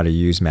that know how to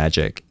use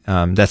magic.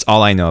 That's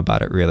all I know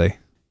about it, really.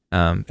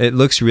 It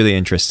looks really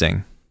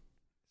interesting.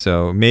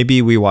 So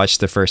maybe we watch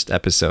the first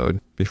episode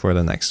before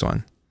the next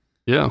one.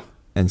 Yeah.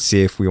 And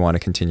see if we want to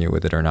continue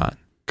with it or not.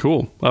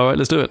 Cool. All right,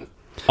 let's do it.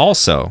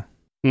 Also,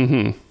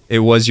 it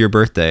was your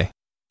birthday.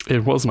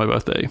 It was my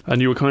birthday. And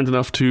you were kind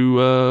enough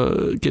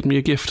to get me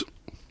a gift.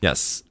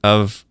 Yes.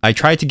 I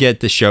tried to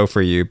get the show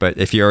for you, but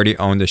if you already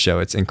own the show,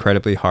 it's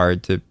incredibly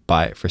hard to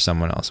buy it for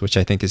someone else, which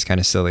I think is kind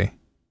of silly.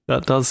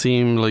 That does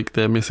seem like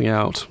they're missing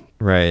out.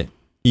 Right.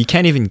 You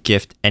can't even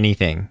gift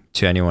anything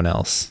to anyone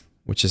else,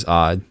 which is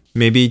odd.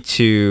 Maybe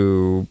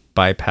to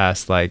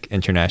bypass like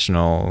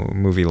international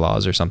movie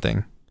laws or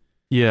something.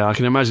 Yeah, I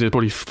can imagine it's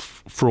probably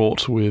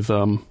fraught with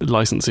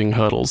licensing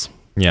hurdles.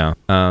 Yeah.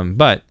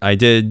 But I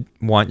did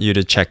want you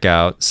to check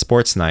out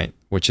Sports Night,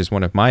 which is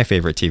one of my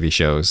favorite TV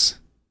shows,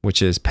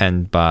 which is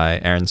penned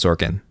by Aaron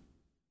Sorkin.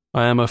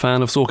 I am a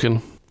fan of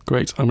Sorkin.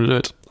 Great, I'm going to do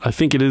it. I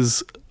think it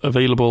is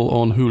available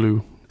on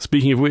Hulu.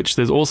 Speaking of which,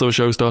 there's also a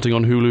show starting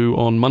on Hulu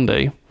on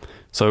Monday.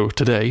 So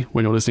today,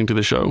 when you're listening to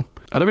the show,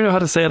 I don't even know how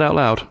to say it out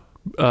loud.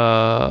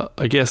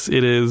 I guess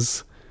it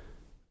is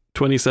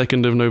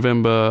 22nd of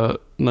November,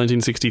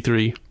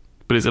 1963,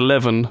 but it's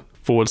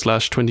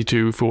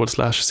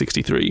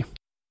 11/22/63.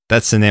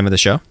 That's the name of the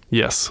show?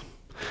 Yes.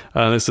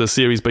 It's a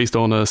series based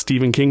on a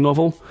Stephen King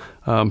novel,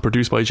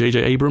 produced by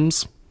J.J.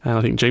 Abrams, and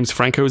I think James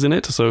Franco is in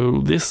it,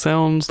 so this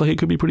sounds like it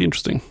could be pretty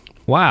interesting.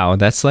 Wow,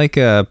 that's like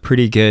a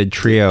pretty good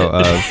trio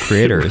of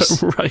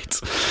creators.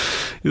 Right,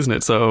 isn't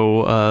it?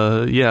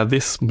 So,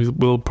 this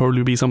will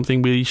probably be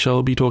something we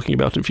shall be talking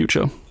about in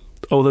future.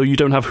 Although you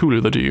don't have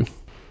Hulu, though, do you?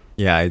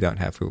 Yeah, I don't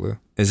have Hulu.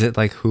 Is it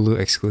like Hulu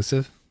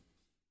exclusive?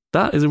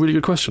 That is a really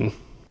good question.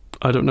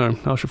 I don't know.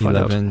 I should find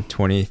out.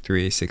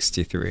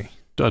 11/23/63.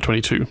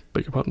 22,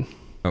 beg your pardon.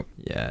 Oh,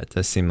 yeah, it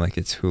does seem like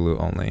it's Hulu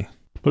only.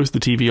 Most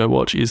of the TV I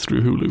watch is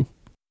through Hulu.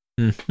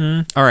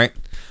 All right.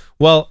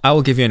 Well, I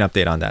will give you an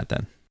update on that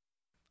then.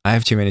 I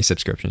have too many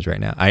subscriptions right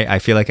now. I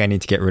feel like I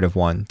need to get rid of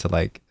one to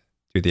like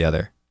do the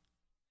other.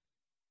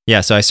 Yeah,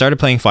 so I started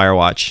playing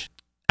Firewatch.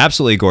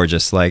 Absolutely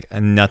gorgeous. Like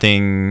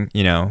nothing,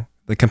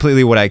 like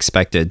completely what I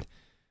expected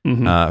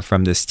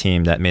from this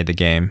team that made the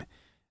game.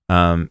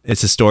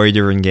 It's a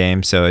story-driven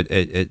game, so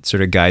it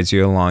sort of guides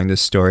you along the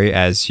story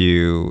as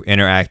you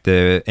interact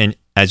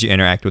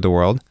with the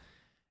world.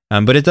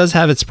 But it does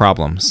have its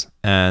problems,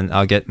 and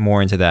I'll get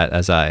more into that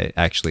as I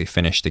actually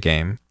finish the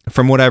game.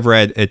 From what I've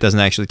read, it doesn't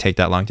actually take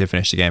that long to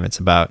finish the game. It's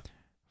about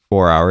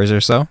 4 hours or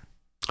so.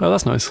 Oh,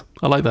 that's nice.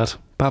 I like that.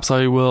 Perhaps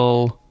I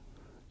will...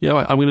 Yeah,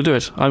 right, I'm going to do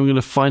it. I'm going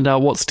to find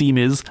out what Steam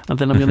is, and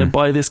then I'm going to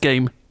buy this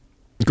game.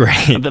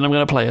 Great. And then I'm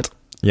going to play it.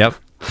 Yep.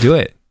 Do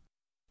it.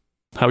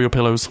 How are your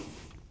pillows?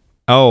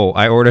 Oh,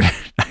 I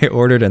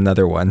ordered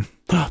another one.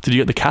 Did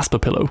you get the Casper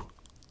pillow?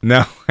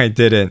 No, I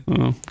didn't.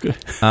 Oh, okay.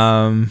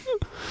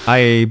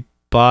 I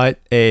bought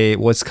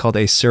what's called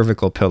a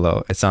cervical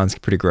pillow. It sounds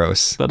pretty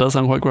gross. That does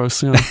sound quite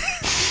gross, yeah.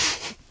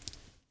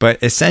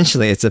 But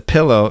essentially, it's a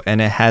pillow,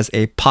 and it has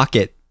a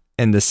pocket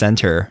in the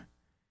center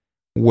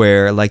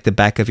where like the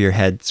back of your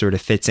head sort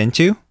of fits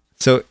into.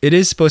 So it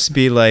is supposed to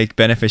be like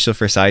beneficial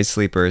for side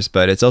sleepers,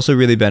 but it's also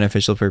really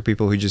beneficial for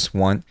people who just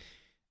want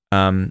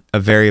a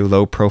very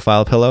low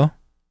profile pillow.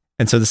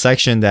 And so the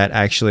section that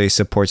actually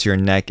supports your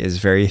neck is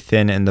very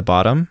thin in the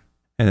bottom.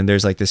 And then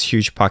there's like this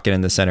huge pocket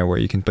in the center where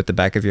you can put the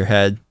back of your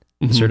head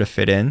sort of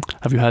fit in.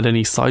 Have you had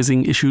any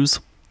sizing issues?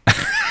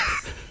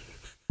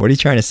 What are you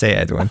trying to say,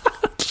 Edwin?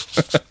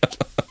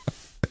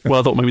 Well,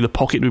 I thought maybe the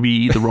pocket would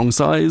be the wrong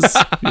size.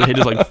 Your head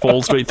just like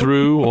fall straight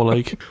through, or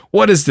like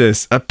What is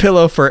this? A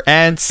pillow for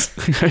ants?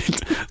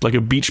 like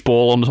a beach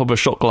ball on top of a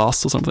shot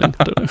glass or something.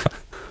 I don't know.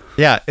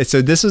 Yeah,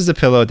 so this was the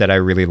pillow that I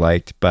really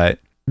liked, but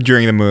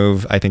during the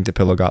move, I think the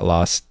pillow got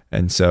lost.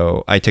 And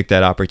so I took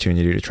that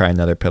opportunity to try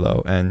another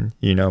pillow, and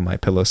you know my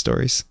pillow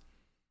stories.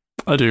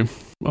 I do.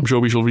 I'm sure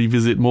we shall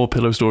revisit more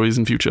pillow stories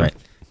in future. Right.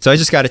 So I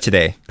just got it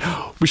today.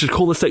 We should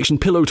call this section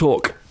Pillow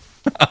Talk.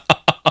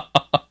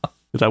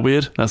 Is that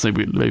weird? That's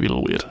maybe a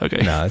little weird.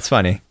 Okay. No, it's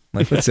funny.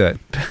 Like, let's do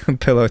it.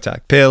 Pillow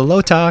talk.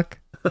 Pillow talk.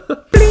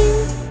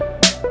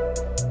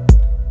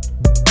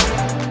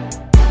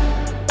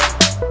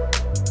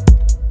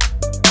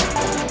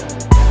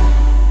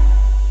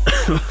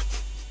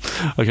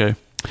 Okay.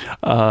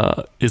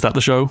 Is that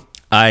the show?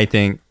 I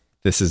think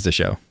this is the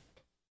show.